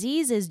many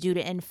diseases due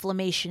to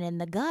inflammation in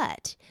the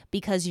gut,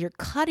 because you're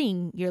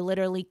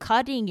literally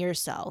cutting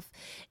yourself.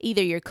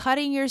 Either you're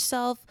cutting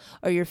yourself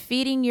or you're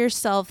feeding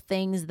yourself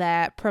things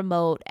that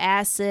promote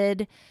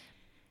acid,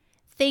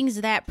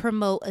 things that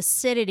promote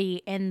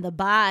acidity in the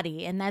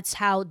body, and that's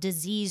how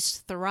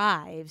disease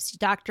thrives.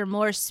 Dr.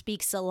 Morse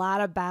speaks a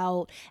lot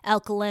about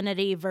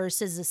alkalinity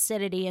versus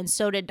acidity, and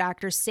so did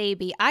Dr.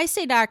 Sebi. I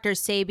say Dr.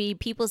 Sebi,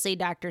 people say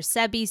Dr.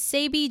 Sebi.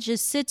 Sebi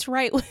just sits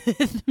right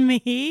with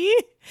me.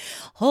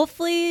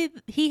 Hopefully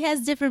he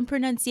has different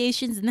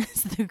pronunciations and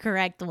that's the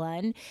correct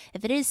one.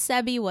 If it is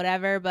Sebi,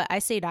 whatever, but I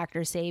say Dr.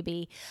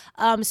 Sebi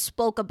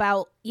spoke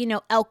about,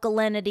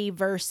 alkalinity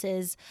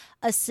versus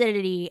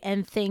acidity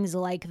and things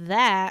like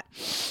that.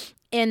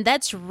 And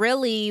that's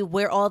really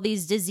where all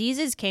these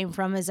diseases came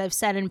from, as I've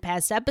said in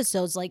past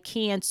episodes, like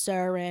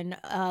cancer and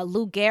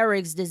Lou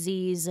Gehrig's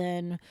disease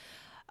and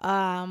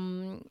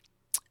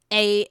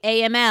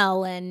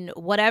AML and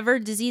whatever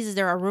diseases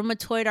there are,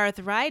 rheumatoid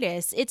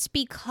arthritis. It's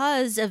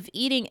because of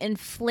eating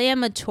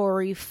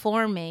inflammatory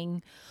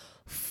forming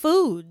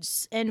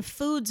foods and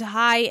foods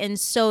high in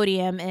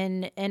sodium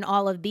and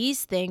all of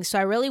these things. So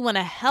I really want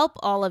to help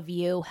all of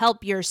you,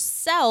 help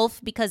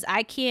yourself, because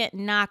I can't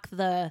knock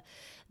the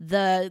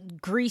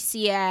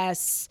greasy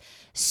ass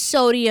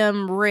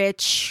sodium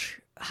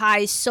rich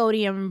high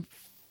sodium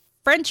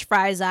French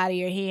fries out of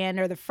your hand,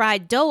 or the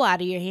fried dough out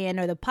of your hand,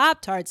 or the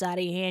Pop-Tarts out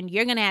of your hand.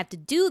 You're going to have to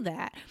do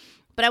that.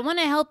 But I want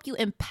to help you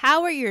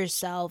empower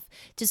yourself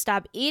to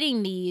stop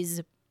eating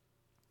these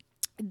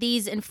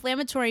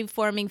inflammatory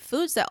forming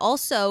foods that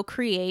also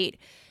create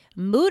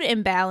mood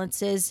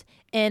imbalances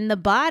in the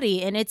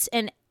body. And it's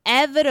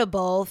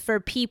inevitable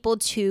for people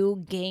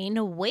to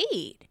gain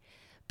weight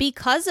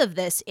because of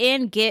this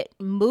and get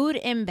mood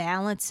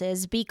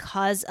imbalances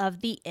because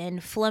of the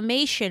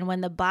inflammation. When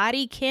the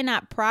body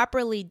cannot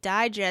properly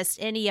digest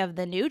any of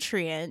the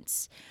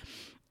nutrients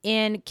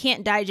and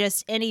can't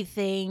digest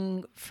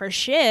anything for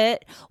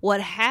shit,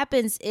 what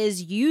happens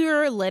is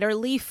you're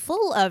literally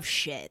full of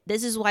shit.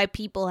 This is why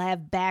people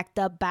have backed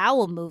up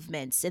bowel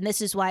movements. And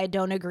this is why I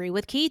don't agree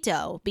with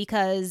keto,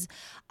 because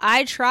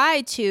I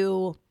try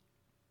to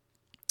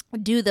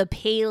do the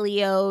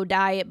paleo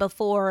diet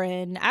before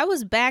and I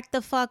was backed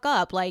the fuck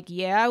up. Like,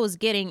 yeah, I was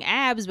getting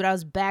abs, but I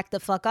was backed the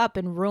fuck up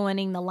and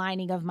ruining the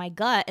lining of my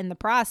gut in the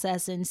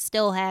process, and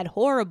still had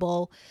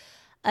horrible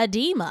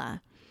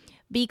edema,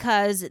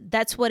 because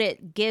that's what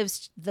it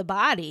gives the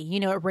body.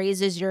 It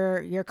raises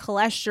your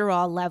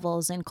cholesterol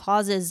levels and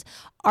causes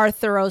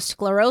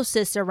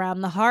atherosclerosis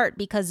around the heart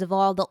because of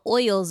all the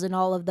oils and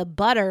all of the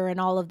butter and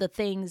all of the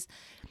things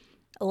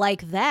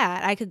like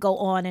that. I could go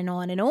on and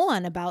on and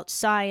on about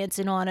science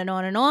and on and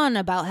on and on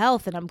about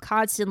health. And I'm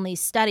constantly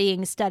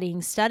studying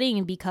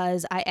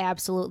because I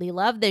absolutely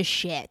love this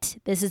shit.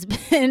 This has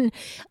been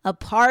a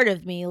part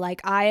of me.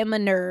 Like, I am a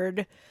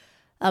nerd,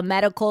 a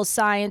medical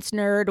science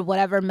nerd,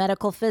 whatever,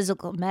 medical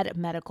physical nerd,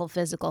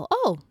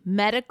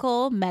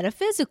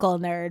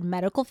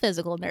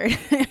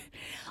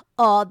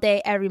 all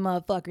day, every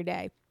motherfucker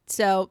day.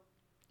 So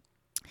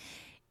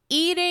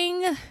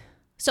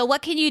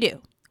what can you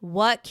do?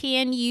 What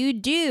can you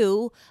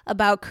do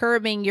about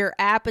curbing your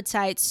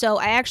appetite? So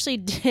I actually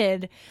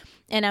did,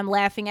 and I'm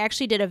laughing, I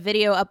actually did a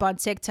video up on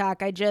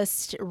TikTok. I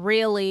just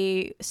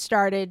really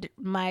started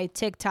my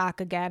TikTok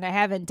again. I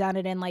haven't done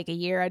it in like a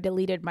year. I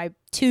deleted my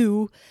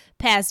 2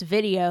 past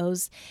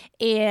videos.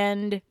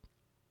 And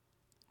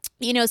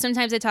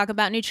Sometimes I talk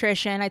about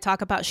nutrition, I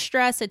talk about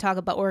stress, I talk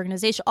about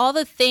organization, all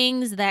the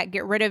things that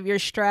get rid of your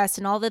stress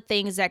and all the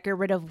things that get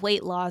rid of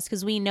weight loss.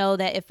 Because we know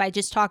that if I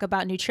just talk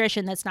about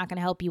nutrition, that's not going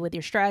to help you with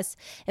your stress.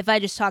 If I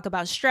just talk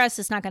about stress,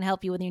 it's not going to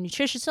help you with your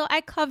nutrition. So I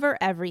cover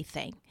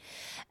everything.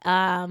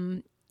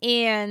 And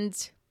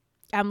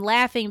I'm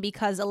laughing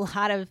because a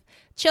lot of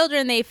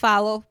children they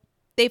follow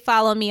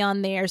me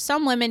on there.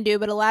 Some women do,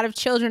 but a lot of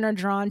children are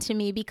drawn to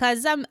me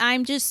because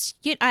I'm just,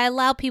 I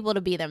allow people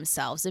to be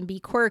themselves and be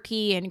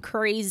quirky and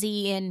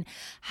crazy and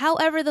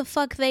however the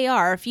fuck they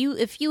are.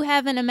 If you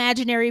have an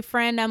imaginary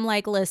friend, I'm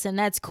like, listen,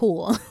 that's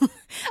cool.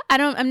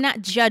 I'm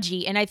not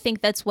judgy, and I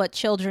think that's what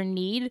children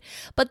need,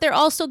 but they're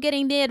also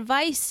getting the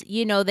advice,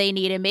 they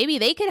need, and maybe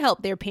they can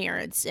help their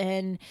parents,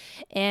 and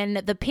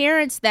the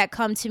parents that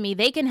come to me,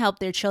 they can help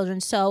their children.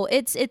 So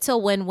it's a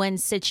win-win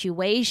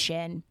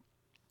situation.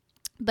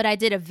 But I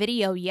did a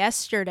video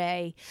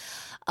yesterday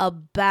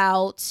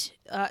about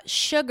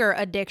sugar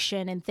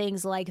addiction and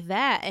things like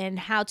that and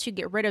how to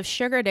get rid of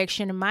sugar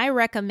addiction. And my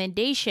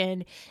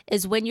recommendation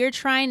is when you're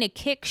trying to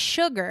kick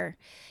sugar,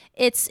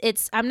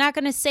 I'm not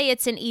going to say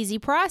it's an easy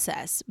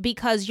process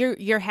because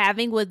you're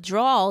having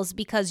withdrawals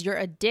because you're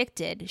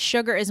addicted.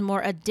 Sugar is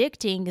more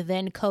addicting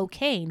than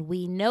cocaine.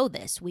 We know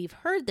this. We've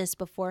heard this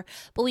before,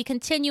 but we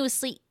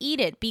continuously eat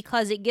it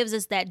because it gives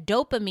us that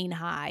dopamine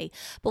high.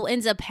 But what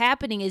ends up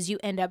happening is you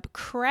end up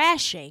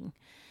crashing.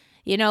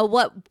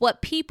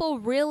 What people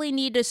really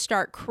need to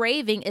start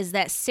craving is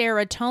that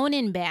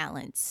serotonin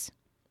balance,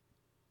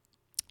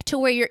 to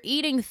where you're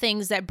eating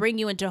things that bring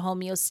you into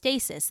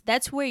homeostasis.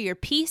 That's where your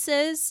peace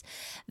is.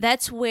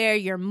 That's where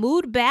your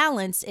mood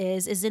balance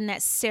is in that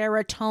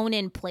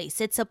serotonin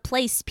place. It's a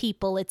place,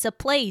 people. It's a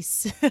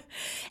place.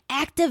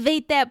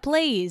 Activate that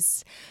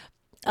place.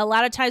 A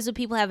lot of times when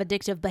people have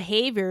addictive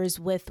behaviors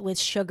with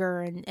sugar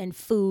and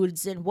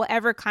foods and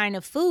whatever kind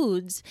of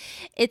foods,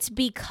 it's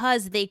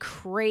because they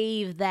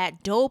crave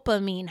that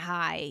dopamine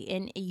high,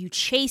 and you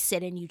chase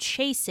it and you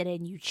chase it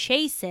and you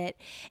chase it.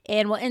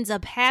 And what ends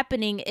up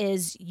happening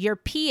is your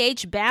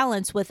pH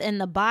balance within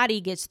the body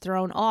gets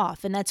thrown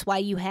off. And that's why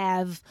you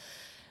have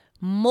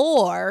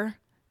more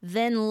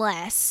than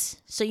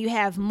less. So you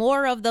have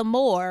more of the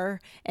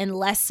more and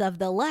less of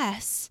the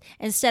less,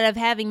 instead of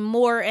having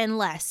more and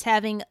less,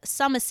 having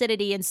some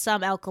acidity and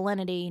some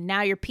alkalinity.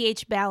 Now your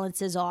pH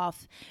balance is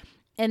off.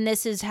 And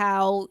this is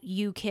how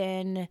you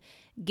can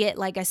get,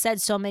 like I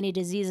said, so many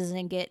diseases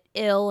and get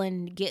ill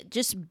and it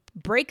just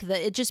breaks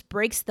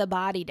the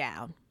body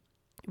down.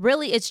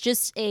 Really, it's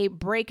just a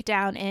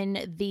breakdown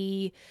in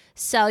the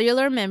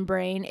cellular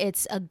membrane.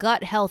 It's a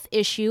gut health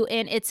issue,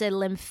 and it's a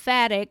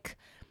lymphatic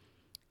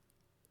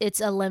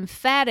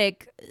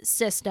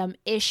system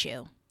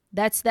issue.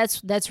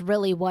 That's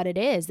really what it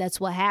is. That's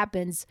what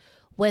happens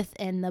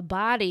within the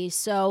body.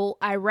 So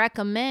I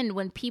recommend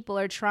when people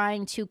are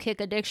trying to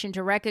kick addiction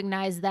to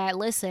recognize that,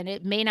 listen,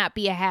 it may not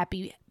be a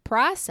happy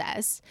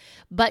process,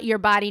 but your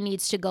body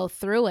needs to go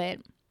through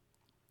it.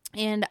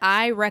 And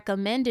I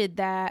recommended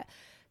that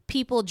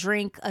people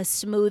drink a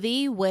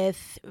smoothie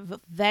with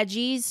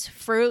veggies,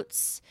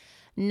 fruits,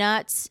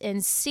 nuts,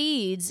 and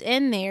seeds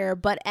in there,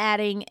 but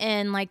adding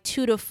in like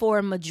 2 to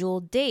 4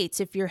 medjool dates.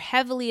 If you're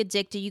heavily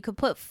addicted, you could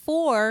put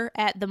 4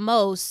 at the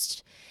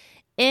most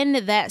in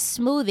that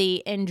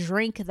smoothie and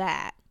drink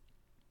that,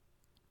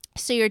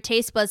 so your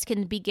taste buds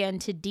can begin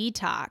to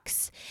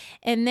detox.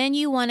 And then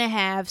you want to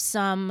have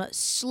some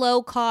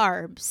slow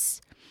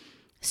carbs,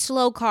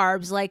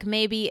 like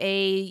maybe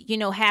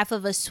half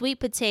of a sweet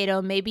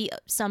potato, maybe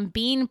some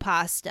bean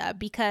pasta,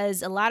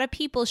 because a lot of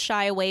people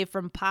shy away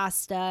from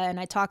pasta. And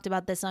I talked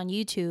about this on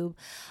YouTube.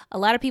 A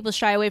lot of people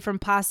shy away from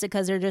pasta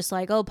because they're just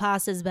like, oh,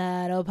 pasta's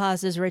bad. Oh,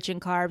 pasta's rich in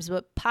carbs.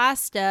 But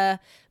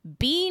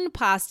bean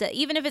pasta,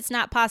 even if it's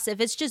not pasta,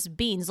 if it's just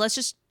beans, let's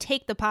just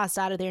take the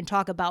pasta out of there and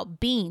talk about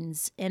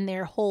beans in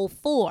their whole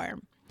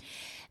form.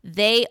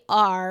 They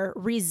are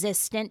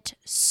resistant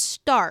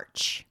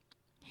starch.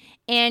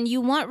 And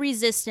you want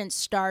resistant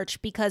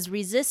starch because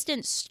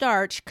resistant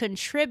starch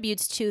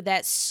contributes to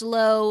that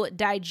slow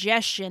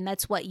digestion.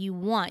 That's what you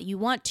want. You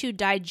want to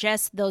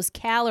digest those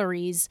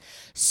calories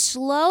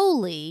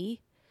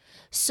slowly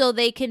so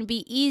they can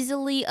be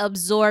easily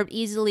absorbed,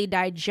 easily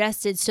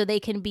digested, so they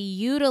can be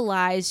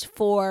utilized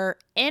for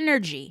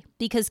energy,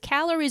 because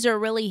calories are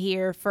really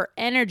here for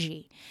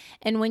energy.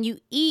 And when you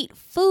eat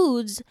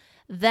foods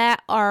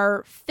that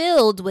are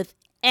filled with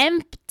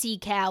empty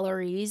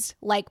calories,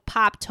 like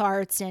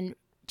Pop-Tarts and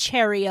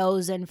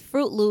Cheerios and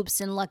Fruit Loops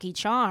and Lucky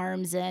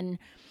Charms and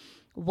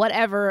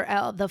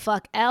whatever the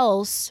fuck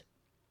else,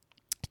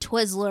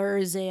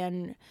 Twizzlers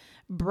and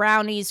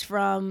brownies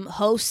from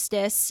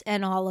Hostess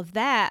and all of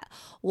that,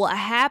 what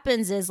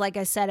happens is, like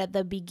I said at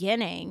the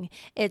beginning,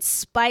 it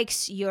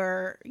spikes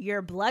your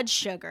blood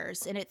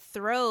sugars, and it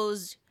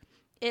throws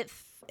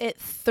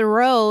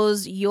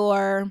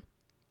your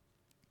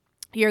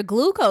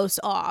glucose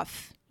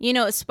off.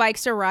 It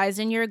spikes a rise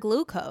in your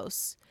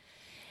glucose.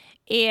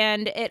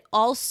 And it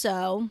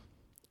also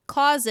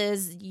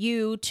causes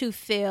you to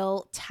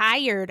feel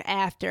tired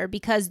after,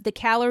 because the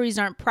calories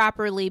aren't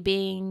properly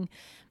being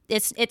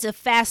it's a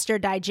faster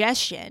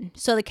digestion.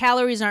 So the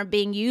calories aren't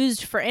being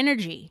used for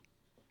energy.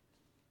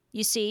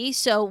 You see?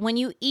 So when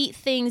you eat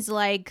things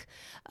like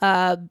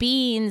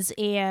beans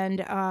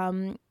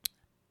and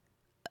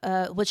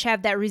which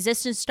have that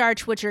resistant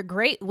starch, which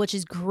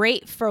is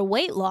great for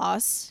weight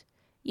loss,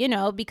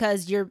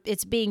 because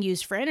it's being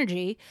used for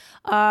energy.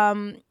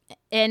 And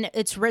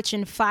it's rich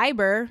in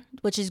fiber,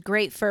 which is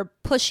great for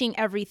pushing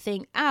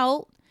everything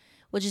out,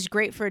 which is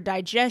great for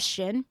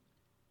digestion.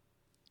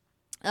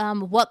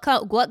 What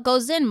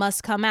goes in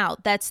must come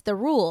out. That's the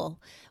rule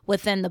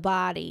within the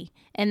body.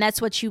 And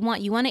that's what you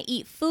want. You want to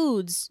eat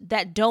foods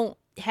that don't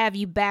have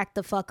you back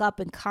the fuck up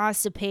and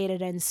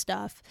constipated and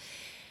stuff.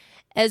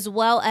 As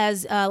well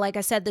as, like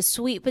I said, the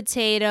sweet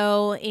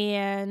potato,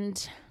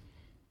 and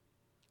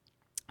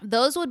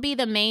those would be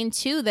the main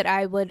two that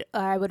I would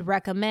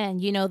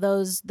recommend.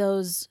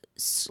 Those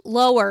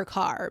slower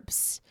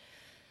carbs,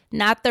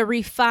 not the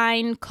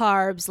refined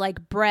carbs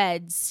like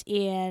breads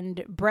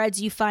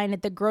you find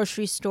at the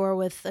grocery store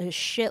with a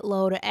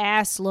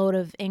assload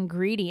of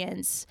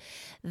ingredients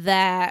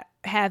that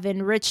have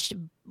enriched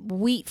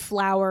wheat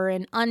flour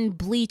and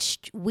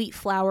unbleached wheat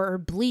flour or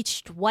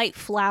bleached white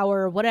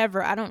flour or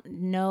whatever. I don't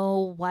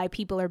know why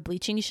people are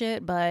bleaching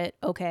shit, but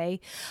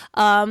okay.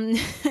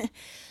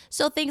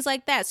 So things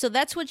like that. So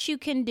that's what you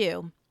can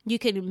do. You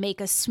can make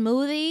a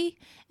smoothie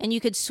and you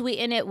could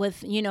sweeten it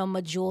with,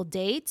 medjool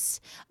dates.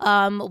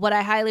 What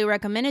I highly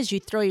recommend is you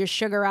throw your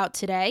sugar out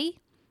today.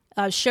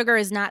 Sugar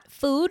is not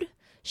food.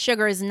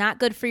 Sugar is not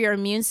good for your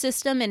immune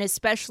system, and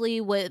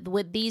especially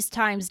with these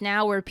times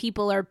now where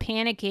people are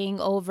panicking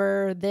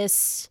over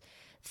this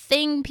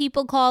thing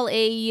people call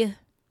a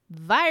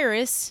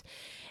virus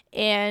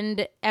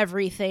and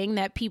everything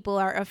that people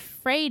are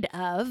afraid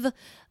of.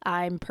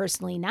 I'm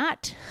personally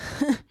not.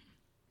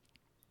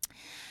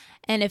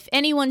 And if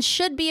anyone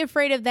should be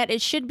afraid of that,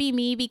 it should be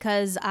me,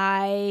 because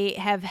I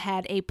have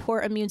had a poor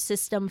immune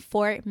system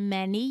for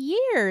many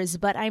years,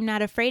 but I'm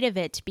not afraid of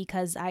it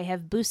because I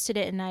have boosted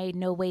it and I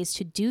know ways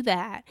to do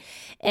that.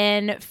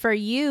 And for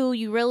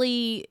you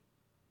really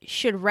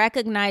should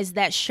recognize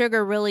that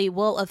sugar really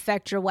will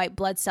affect your white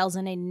blood cells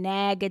in a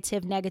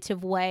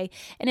negative way.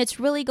 And it's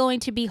really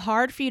going to be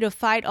hard for you to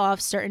fight off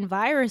certain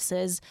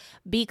viruses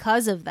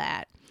because of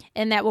that.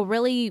 And that will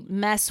really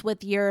mess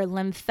with your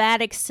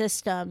lymphatic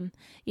system,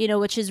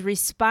 which is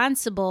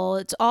responsible.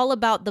 It's all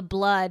about the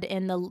blood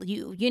and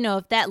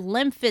if that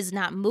lymph is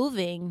not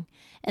moving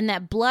and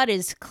that blood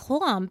is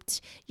clumped,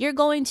 you're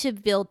going to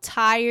feel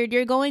tired.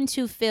 You're going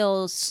to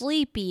feel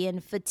sleepy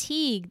and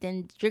fatigued,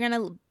 and you're going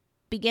to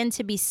begin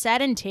to be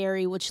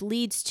sedentary, which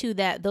leads to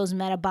those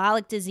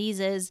metabolic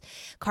diseases,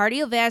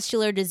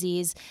 cardiovascular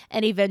disease,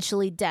 and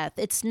eventually death.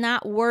 It's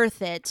not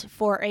worth it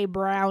for a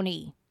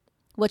brownie,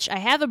 which I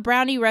have a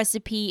brownie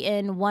recipe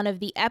in one of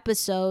the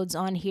episodes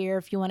on here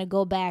if you want to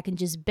go back and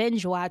just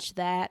binge watch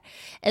that,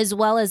 as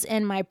well as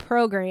in my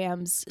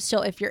programs.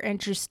 So if you're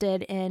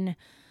interested in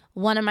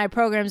one of my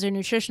programs or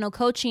nutritional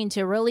coaching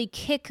to really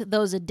kick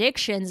those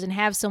addictions and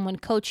have someone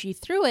coach you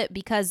through it,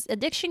 because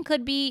addiction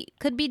could be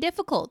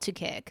difficult to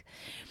kick.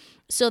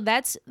 So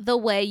that's the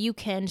way you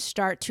can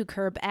start to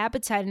curb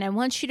appetite. And I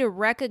want you to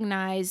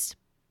recognize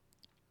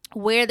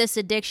where this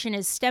addiction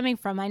is stemming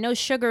from. I know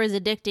sugar is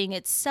addicting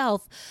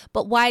itself,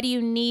 but why do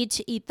you need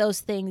to eat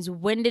those things?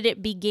 When did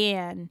it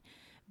begin?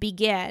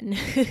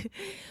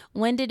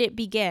 When did it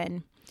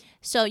begin?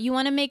 So you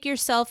want to make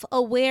yourself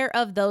aware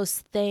of those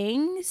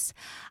things.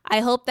 I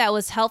hope that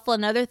was helpful.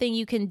 Another thing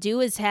you can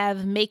do is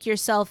make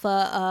yourself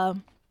a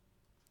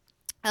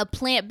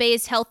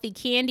plant-based healthy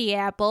candy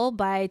apple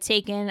by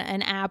taking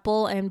an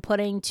apple and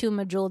putting 2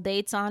 medjool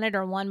dates on it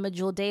or 1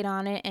 medjool date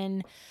on it,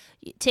 and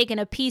taking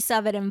a piece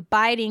of it and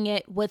biting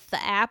it with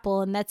the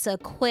apple. And that's a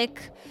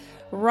quick,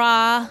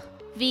 raw,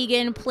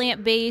 vegan,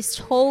 plant-based,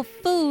 whole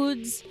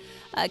foods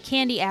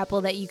candy apple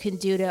that you can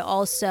do to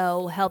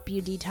also help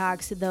you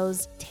detox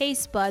those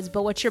taste buds.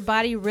 But what your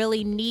body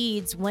really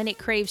needs when it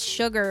craves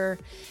sugar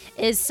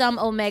is some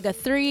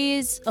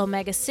omega-3s,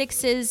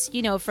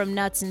 omega-6s, from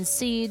nuts and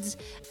seeds,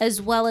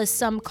 as well as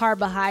some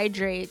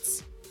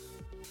carbohydrates,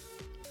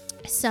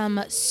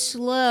 some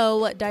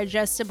slow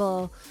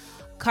digestible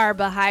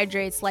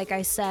carbohydrates, like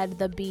I said,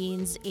 the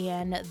beans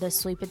and the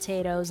sweet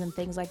potatoes and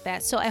things like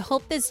that. So I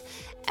hope this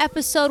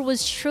episode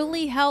was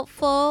truly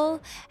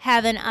helpful.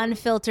 Have an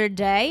unfiltered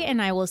day,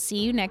 and I will see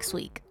you next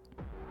week.